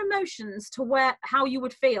take your emotions to how you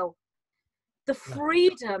would feel. The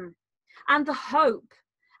freedom and the hope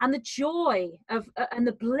and the joy of and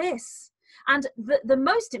the bliss. And the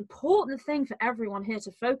most important thing for everyone here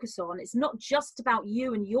to focus on, it's not just about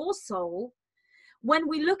you and your soul. When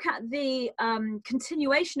we look at the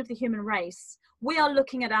continuation of the human race, we are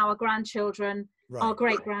looking at our grandchildren, our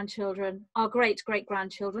great-grandchildren, our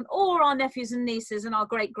great-great-grandchildren, or our nephews and nieces and our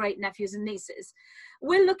great-great-nephews and nieces.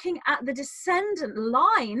 We're looking at the descendant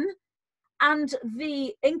line and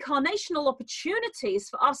the incarnational opportunities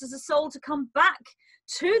for us as a soul to come back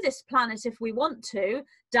to this planet if we want to,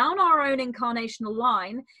 down our own incarnational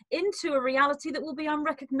line, into a reality that will be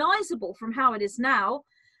unrecognizable from how it is now.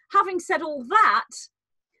 Having said all that,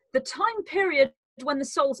 the time period when the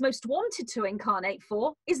soul's most wanted to incarnate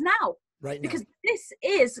for is now. Right now. Because this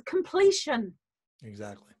is completion.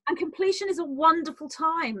 Exactly. And completion is a wonderful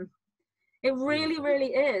time. It really, really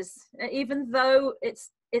is. Even though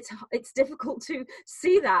it's difficult to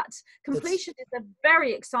see that. Completion is a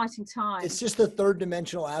very exciting time. It's just the third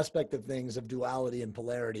dimensional aspect of things, of duality and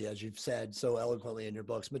polarity, as you've said so eloquently in your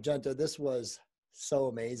books. Magenta, this was so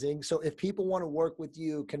amazing. So if people want to work with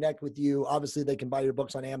you, connect with you, obviously they can buy your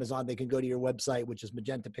books on Amazon. They can go to your website, which is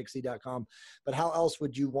magentapixie.com. But how else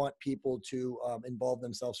would you want people to involve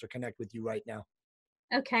themselves or connect with you right now?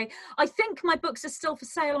 Okay, I think my books are still for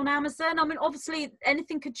sale on Amazon. I mean, obviously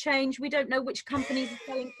anything could change. We don't know which companies are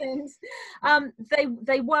selling things.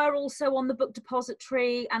 They were also on the Book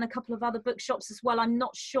Depository and a couple of other bookshops as well. I'm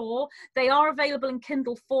not sure. They are available in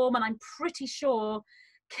Kindle form, and I'm pretty sure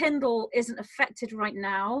Kindle isn't affected right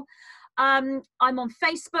now. I'm on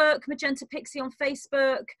Facebook, Magenta Pixie on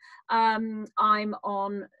Facebook. I'm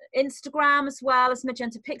on Instagram as well as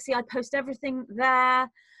Magenta Pixie. I post everything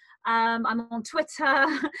there. I'm on Twitter,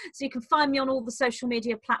 so you can find me on all the social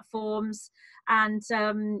media platforms, and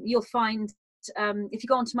you'll find if you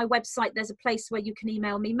go onto my website, there's a place where you can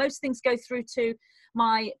email me. Most things go through to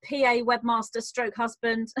my PA, webmaster, stroke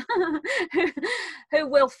husband, who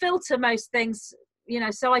will filter most things, you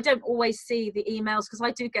know, so I don't always see the emails because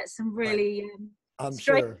I do get some really I'm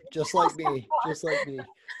sure, just like me, just like me.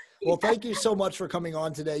 Well, thank you so much for coming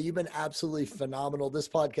on today. You've been absolutely phenomenal. This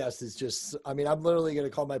podcast is just, I mean, I'm literally going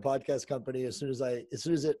to call my podcast company as soon as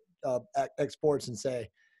it exports and say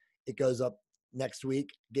it goes up next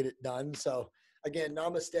week, get it done. So again,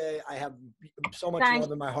 namaste. I have so much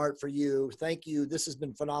love in my heart for you. Thank you. This has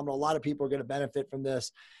been phenomenal. A lot of people are going to benefit from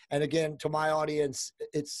this. And again, to my audience,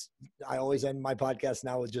 I always end my podcast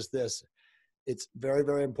now with just this. It's very,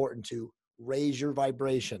 very important to raise your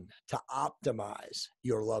vibration to optimize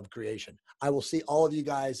your love creation. I will see all of you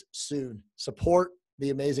guys soon. Support the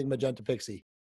amazing Magenta Pixie.